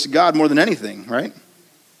hear the voice of God more than anything, right?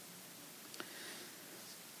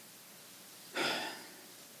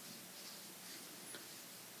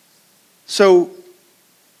 So,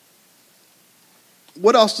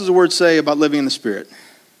 what else does the word say about living in the Spirit?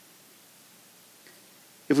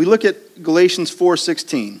 If we look at Galatians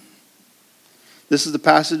 4:16, this is the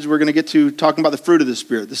passage we're going to get to talking about the fruit of the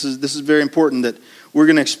Spirit. This is very important that we're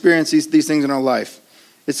going to experience these things in our life.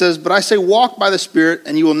 It says, but I say walk by the Spirit,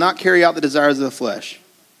 and you will not carry out the desires of the flesh.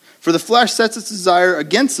 For the flesh sets its desire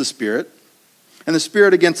against the Spirit, and the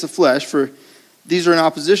Spirit against the flesh, for these are in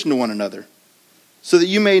opposition to one another, so that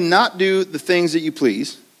you may not do the things that you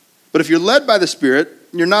please. But if you're led by the Spirit,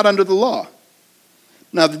 you're not under the law.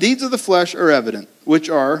 Now the deeds of the flesh are evident, which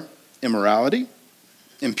are immorality,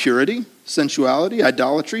 impurity, sensuality,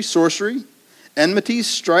 idolatry, sorcery, enmity,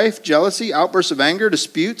 strife, jealousy, outbursts of anger,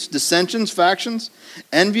 disputes, dissensions, factions,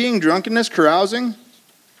 envying, drunkenness, carousing,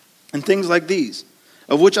 and things like these,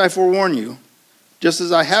 of which I forewarn you, just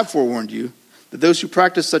as I have forewarned you, that those who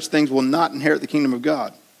practice such things will not inherit the kingdom of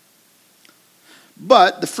God.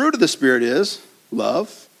 But the fruit of the Spirit is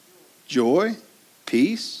love, joy,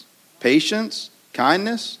 peace, patience,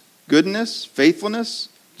 kindness, goodness, faithfulness,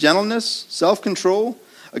 gentleness, self-control.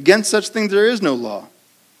 Against such things there is no law.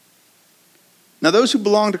 Now those who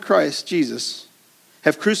belong to Christ Jesus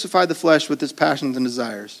have crucified the flesh with its passions and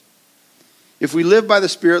desires. If we live by the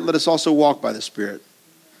Spirit, let us also walk by the Spirit.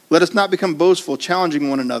 Let us not become boastful, challenging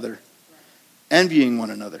one another, envying one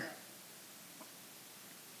another.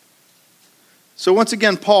 So once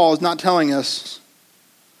again, Paul is not telling us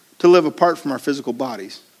to live apart from our physical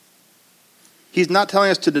bodies. He's not telling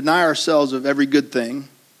us to deny ourselves of every good thing,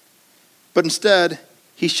 but instead,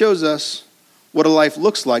 he shows us what a life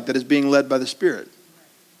looks like that is being led by the Spirit.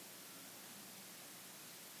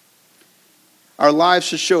 Our lives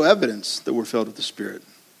should show evidence that we're filled with the Spirit.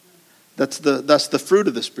 That's the fruit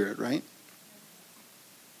of the Spirit, right?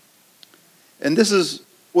 And this is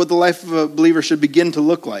what the life of a believer should begin to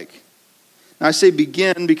look like. Now I say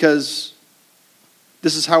begin because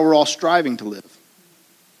this is how we're all striving to live.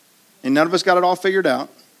 And none of us got it all figured out.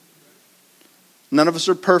 None of us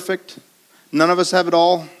are perfect. None of us have it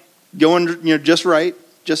all going, just right,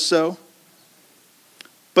 just so.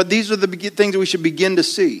 But these are the things that we should begin to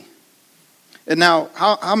see. And now,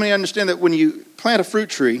 how many understand that when you plant a fruit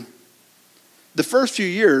tree, the first few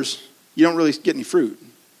years, you don't really get any fruit.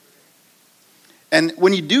 And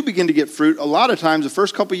when you do begin to get fruit, a lot of times, the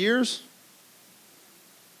first couple years,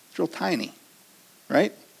 it's real tiny,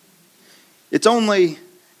 right? It's only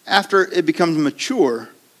after it becomes mature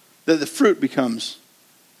that the fruit becomes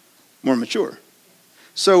more mature.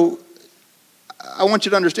 So I want you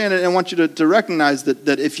to understand it, and I want you to recognize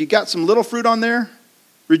that if you got some little fruit on there,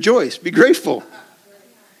 rejoice, be grateful.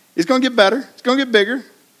 It's going to get better. It's going to get bigger,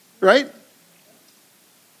 right?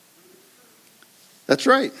 That's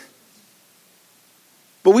right.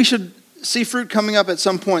 But we should see fruit coming up at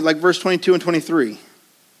some point, like verse 22 and 23.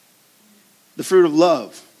 The fruit of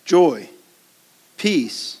love, joy,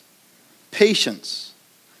 peace, patience,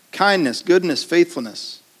 kindness, goodness,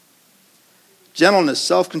 faithfulness, gentleness,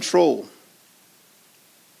 self-control.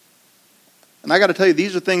 And I got to tell you,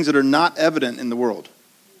 these are things that are not evident in the world.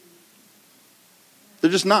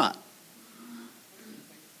 They're just not.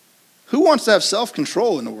 Who wants to have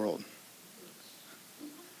self-control in the world?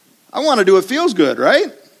 I want to do what feels good,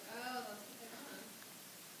 right?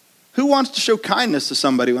 Who wants to show kindness to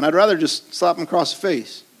somebody when I'd rather just slap them across the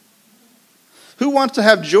face? Who wants to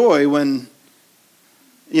have joy when,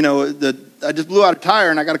 the I just blew out a tire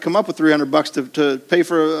and I got to come up with $300 to pay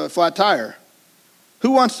for a flat tire.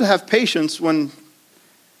 Who wants to have patience when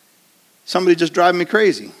somebody just driving me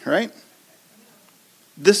crazy, right?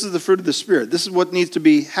 This is the fruit of the Spirit. This is what needs to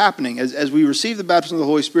be happening. As we receive the baptism of the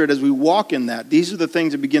Holy Spirit, as we walk in that, these are the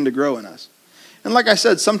things that begin to grow in us. And like I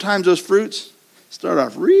said, sometimes those fruits start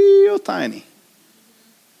off real tiny.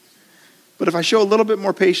 But if I show a little bit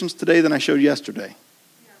more patience today than I showed yesterday,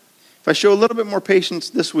 if I show a little bit more patience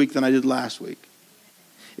this week than I did last week,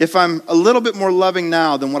 if I'm a little bit more loving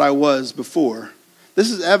now than what I was before, this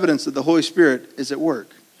is evidence that the Holy Spirit is at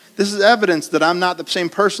work. This is evidence that I'm not the same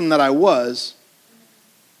person that I was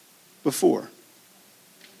before.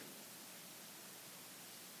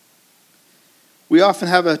 We often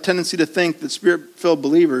have a tendency to think that Spirit-filled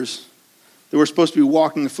believers, that we're supposed to be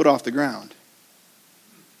walking a foot off the ground.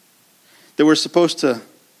 That we're supposed to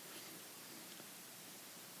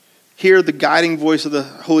hear the guiding voice of the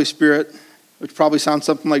Holy Spirit, which probably sounds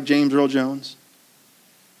something like James Earl Jones,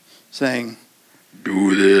 saying,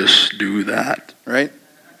 do this, do that, right?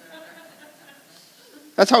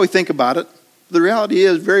 That's how we think about it. The reality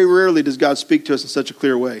is, very rarely does God speak to us in such a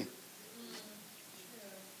clear way.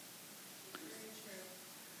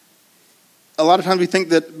 A lot of times we think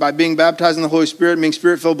that by being baptized in the Holy Spirit and being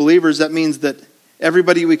Spirit-filled believers, that means that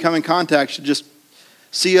everybody we come in contact should just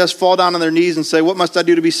see us fall down on their knees and say, what must I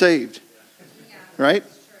do to be saved? Right?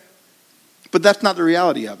 But that's not the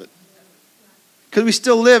reality of it. Because we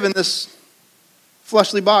still live in this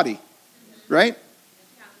fleshly body. Right?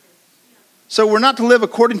 So we're not to live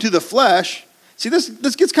according to the flesh. See, this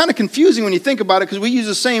gets kind of confusing when you think about it, because we use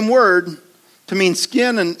the same word to mean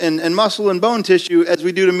skin and muscle and bone tissue as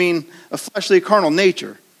we do to mean a fleshly carnal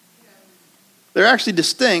nature. They're actually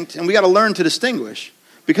distinct, and we got to learn to distinguish.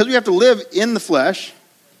 Because we have to live in the flesh,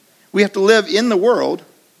 we have to live in the world,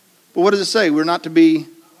 but what does it say? We're not to be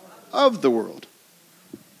of the world.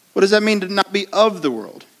 What does that mean to not be of the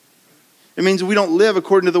world? It means we don't live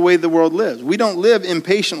according to the way the world lives. We don't live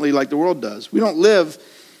impatiently like the world does. We don't live,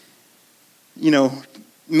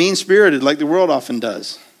 mean-spirited like the world often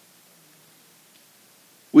does.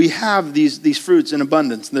 We have these fruits in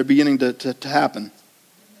abundance, and they're beginning to happen.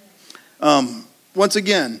 Once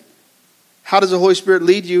again, how does the Holy Spirit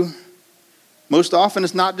lead you? Most often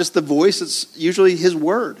it's not just the voice, it's usually His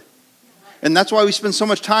Word. And that's why we spend so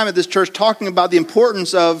much time at this church talking about the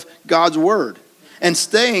importance of God's Word. And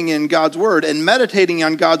staying in God's Word and meditating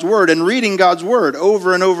on God's Word and reading God's Word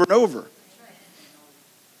over and over and over.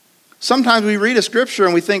 Sometimes we read a scripture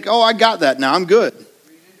and we think, oh, I got that now, I'm good.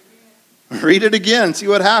 Read it again, see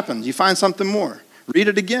what happens. You find something more. Read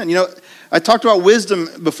it again. I talked about wisdom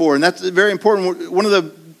before, and that's very important. One of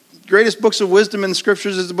the greatest books of wisdom in the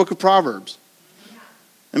scriptures is the book of Proverbs.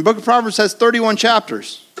 And the book of Proverbs has 31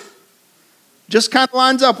 chapters. Just kind of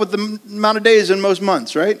lines up with the amount of days in most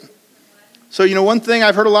months, right? So, one thing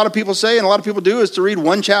I've heard a lot of people say, and a lot of people do, is to read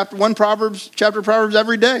one chapter of Proverbs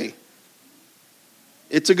every day.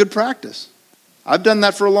 It's a good practice. I've done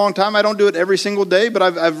that for a long time. I don't do it every single day, but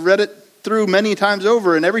I've read it through many times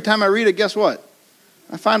over, and every time I read it, guess what?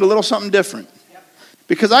 I find a little something different.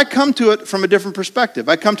 Because I come to it from a different perspective.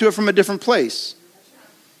 I come to it from a different place.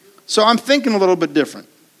 So I'm thinking a little bit different.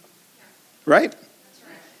 Right?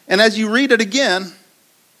 And as you read it again,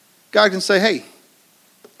 God can say, hey,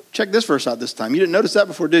 check this verse out this time. You didn't notice that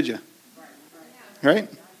before, did you? Right?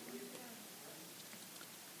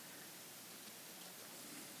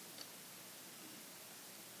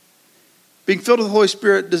 Being filled with the Holy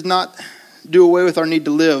Spirit does not do away with our need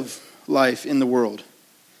to live life in the world.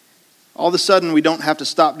 All of a sudden, we don't have to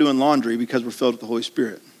stop doing laundry because we're filled with the Holy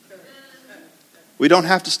Spirit. We don't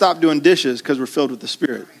have to stop doing dishes because we're filled with the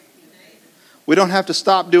Spirit. We don't have to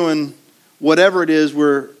stop doing whatever it is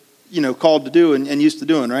we're, called to do and used to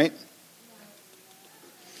doing, right?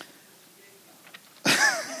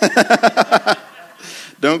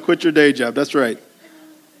 Don't quit your day job. That's right.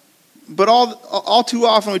 But all too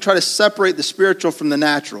often we try to separate the spiritual from the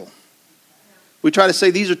natural. We try to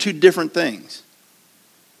say these are two different things.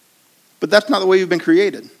 But that's not the way you've been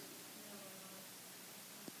created.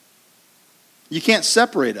 You can't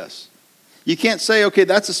separate us. You can't say, okay,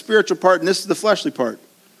 that's the spiritual part and this is the fleshly part.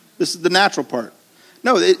 This is the natural part.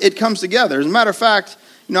 No, it comes together. As a matter of fact,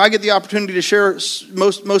 I get the opportunity to share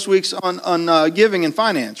most weeks on giving and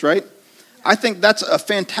finance, right? I think that's a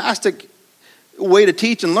fantastic way to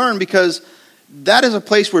teach and learn, because that is a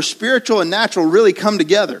place where spiritual and natural really come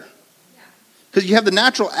together. Because you have the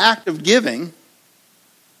natural act of giving,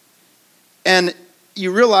 and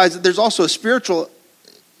you realize that there's also a spiritual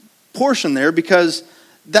portion there, because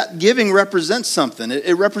that giving represents something.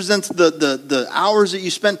 It represents the hours that you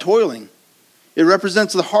spent toiling. It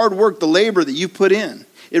represents the hard work, the labor that you put in.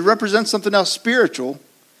 It represents something else spiritual,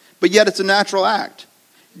 but yet it's a natural act.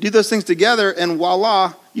 Do those things together, and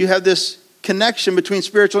voila, you have this connection between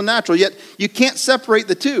spiritual and natural. Yet you can't separate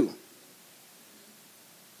the two.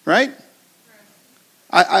 Right?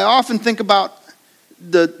 I often think about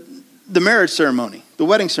the marriage ceremony, the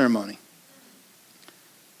wedding ceremony.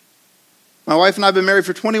 My wife and I have been married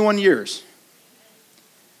for 21 years.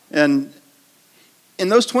 And in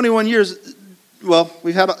those 21 years, well,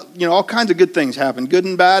 we've had all kinds of good things happen, good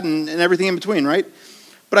and bad and everything in between, right?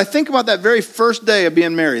 But I think about that very first day of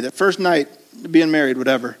being married, that first night of being married,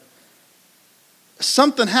 whatever.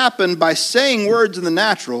 Something happened by saying words in the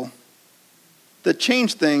natural that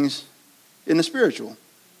changed things in the spiritual.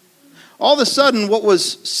 All of a sudden, what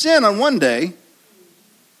was sin on one day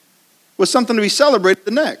was something to be celebrated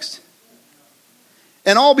the next.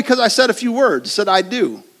 And all because I said a few words, said I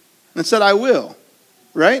do, and said I will,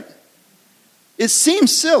 right? It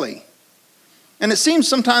seems silly. And it seems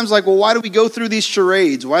sometimes like, well, why do we go through these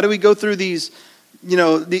charades? Why do we go through these,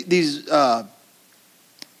 these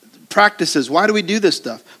practices? Why do we do this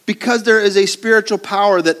stuff? Because there is a spiritual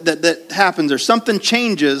power that happens, or something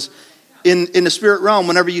changes in the spirit realm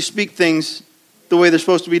whenever you speak things the way they're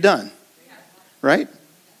supposed to be done. Right?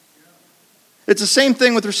 It's the same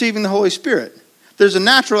thing with receiving the Holy Spirit. There's a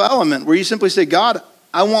natural element where you simply say, God,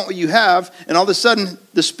 I want what you have, and all of a sudden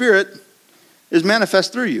the Spirit is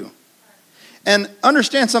manifest through you. And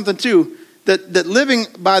understand something too, that living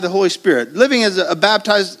by the Holy Spirit, living as a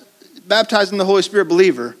baptized in the Holy Spirit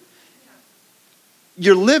believer,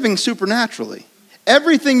 you're living supernaturally.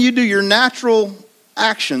 Everything you do, your natural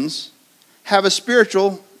actions, have a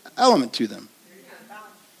spiritual element to them.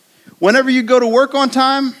 Whenever you go to work on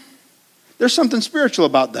time, there's something spiritual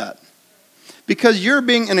about that. Because you're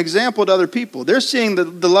being an example to other people. They're seeing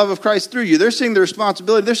the love of Christ through you. They're seeing the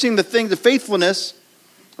responsibility. They're seeing the thing, the faithfulness,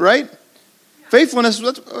 right? Faithfulness,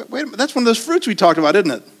 that's one of those fruits we talked about,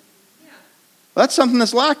 isn't it? That's something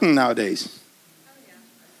that's lacking nowadays.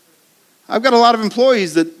 I've got a lot of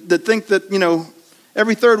employees that think that,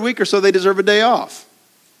 every third week or so they deserve a day off.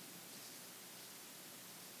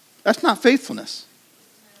 That's not faithfulness.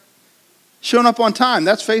 Showing up on time,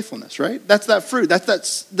 that's faithfulness, right? That's that fruit.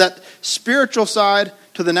 That's that spiritual side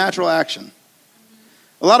to the natural action.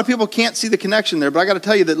 A lot of people can't see the connection there, but I got to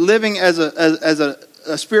tell you that living as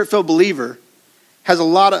a spirit-filled believer has a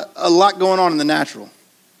lot going on in the natural.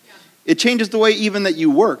 It changes the way even that you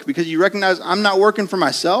work, because you recognize I'm not working for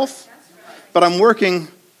myself, but I'm working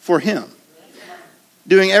for Him.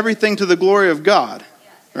 Doing everything to the glory of God,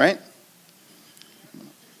 right?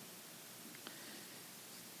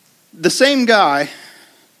 The same guy,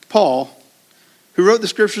 Paul, who wrote the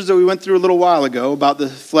scriptures that we went through a little while ago about the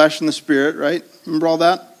flesh and the spirit, right? Remember all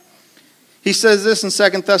that? He says this in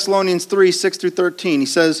 2 Thessalonians 3, 6 through 13. He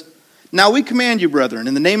says, "Now we command you, brethren,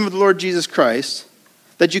 in the name of the Lord Jesus Christ,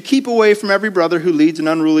 that you keep away from every brother who leads an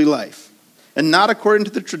unruly life, and not according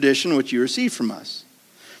to the tradition which you received from us.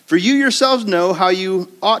 For you yourselves know how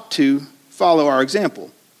you ought to follow our example,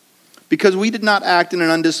 because we did not act in an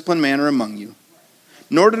undisciplined manner among you.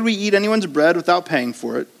 Nor did we eat anyone's bread without paying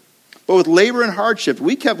for it. But with labor and hardship,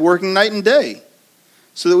 we kept working night and day,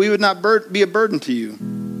 so that we would not be a burden to you,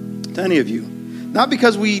 to any of you. Not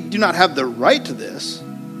because we do not have the right to this,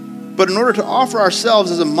 but in order to offer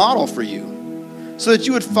ourselves as a model for you, so that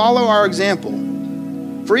you would follow our example.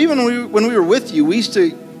 For even when we were with you, we used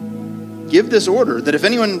to give this order, that if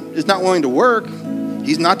anyone is not willing to work,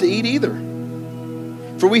 he's not to eat either.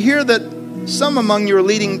 For we hear that some among you are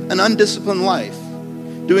leading an undisciplined life,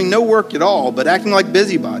 doing no work at all, but acting like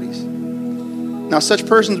busybodies. Now such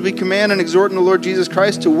persons we command and exhort in the Lord Jesus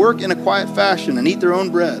Christ to work in a quiet fashion and eat their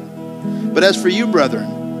own bread. But as for you,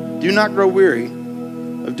 brethren, do not grow weary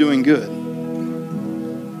of doing good."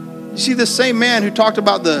 You see, this same man who talked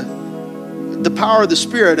about the power of the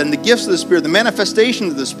Spirit and the gifts of the Spirit, the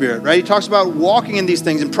manifestations of the Spirit, right? He talks about walking in these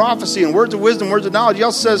things, in prophecy and words of wisdom, words of knowledge. He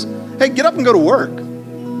also says, hey, get up and go to work.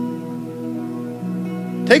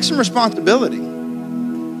 Take some responsibility.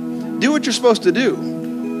 Do what you're supposed to do.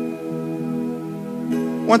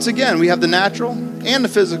 Once again, we have the natural and the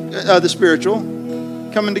physical, the spiritual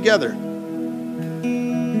coming together.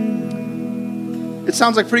 It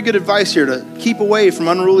sounds like pretty good advice here to keep away from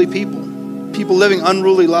unruly people living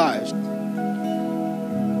unruly lives,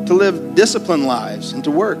 to live disciplined lives, and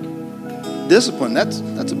to work. Discipline, that's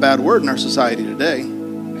a bad word in our society today.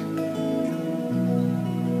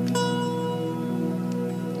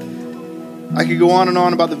 I could go on and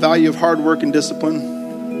on about the value of hard work and discipline.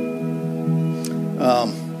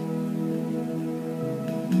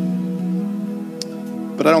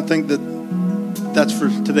 But I don't think that's for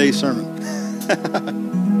today's sermon.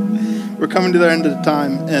 We're coming to the end of the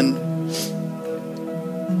time, and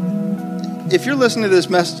if you're listening to this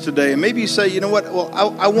message today, and maybe you say, you know what, well,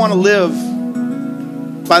 I want to live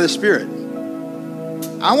by the Spirit.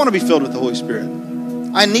 I want to be filled with the Holy Spirit.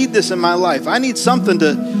 I need this in my life. I need something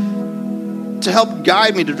to help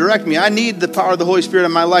guide me, to direct me. I need the power of the Holy Spirit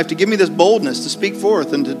in my life to give me this boldness to speak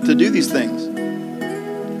forth and to do these things.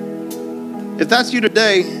 If that's you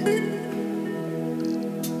today,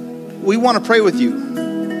 we want to pray with you.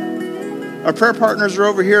 Our prayer partners are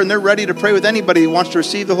over here, and they're ready to pray with anybody who wants to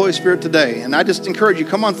receive the Holy Spirit today. And I just encourage you,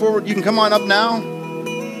 come on forward. You can come on up now,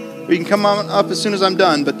 or you can come on up as soon as I'm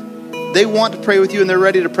done. But they want to pray with you, and they're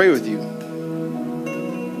ready to pray with you.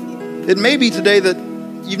 It may be today that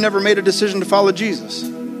you've never made a decision to follow Jesus.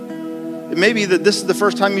 It may be that this is the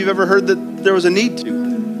first time you've ever heard that there was a need to.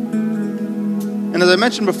 And as I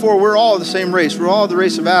mentioned before, we're all the same race. We're all the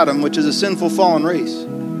race of Adam, which is a sinful, fallen race.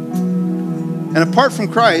 And apart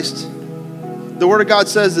from Christ, the Word of God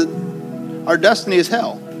says that our destiny is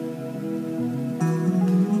hell.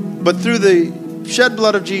 But through the shed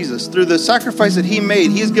blood of Jesus, through the sacrifice that He made,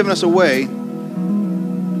 He has given us a way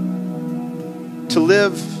to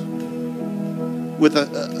live with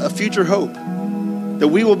a future hope, that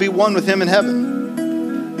we will be one with Him in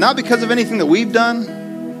heaven. Not because of anything that we've done.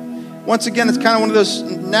 Once again, it's kind of one of those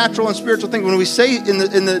natural and spiritual things. When we say, in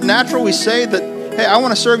the natural, we say that, hey, I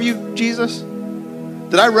want to serve you, Jesus.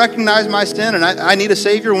 That I recognize my sin and I need a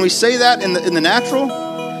Savior. When we say that in the natural,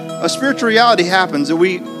 a spiritual reality happens that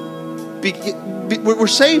we're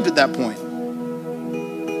saved at that point.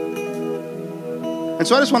 And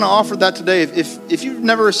so I just want to offer that today. If you've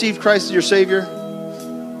never received Christ as your Savior,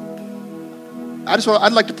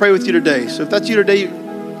 I'd like to pray with you today. So if that's you today,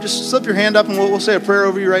 just slip your hand up and we'll say a prayer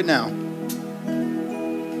over you right now.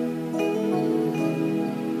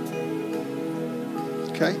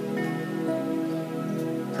 Okay?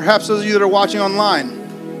 Perhaps those of you that are watching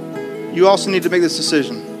online, you also need to make this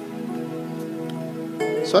decision.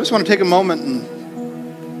 So I just want to take a moment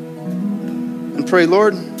and pray,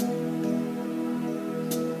 Lord,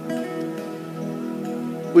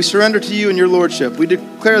 we surrender to you and your lordship. We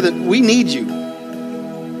declare that we need you.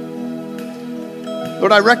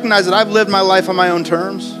 Lord, I recognize that I've lived my life on my own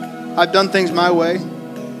terms. I've done things my way.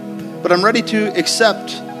 But I'm ready to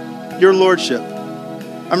accept your lordship.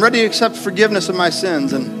 I'm ready to accept forgiveness of my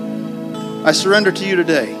sins, and I surrender to you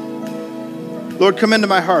today. Lord, come into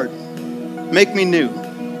my heart. Make me new.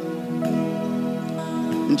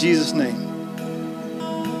 In Jesus' name,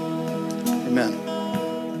 amen.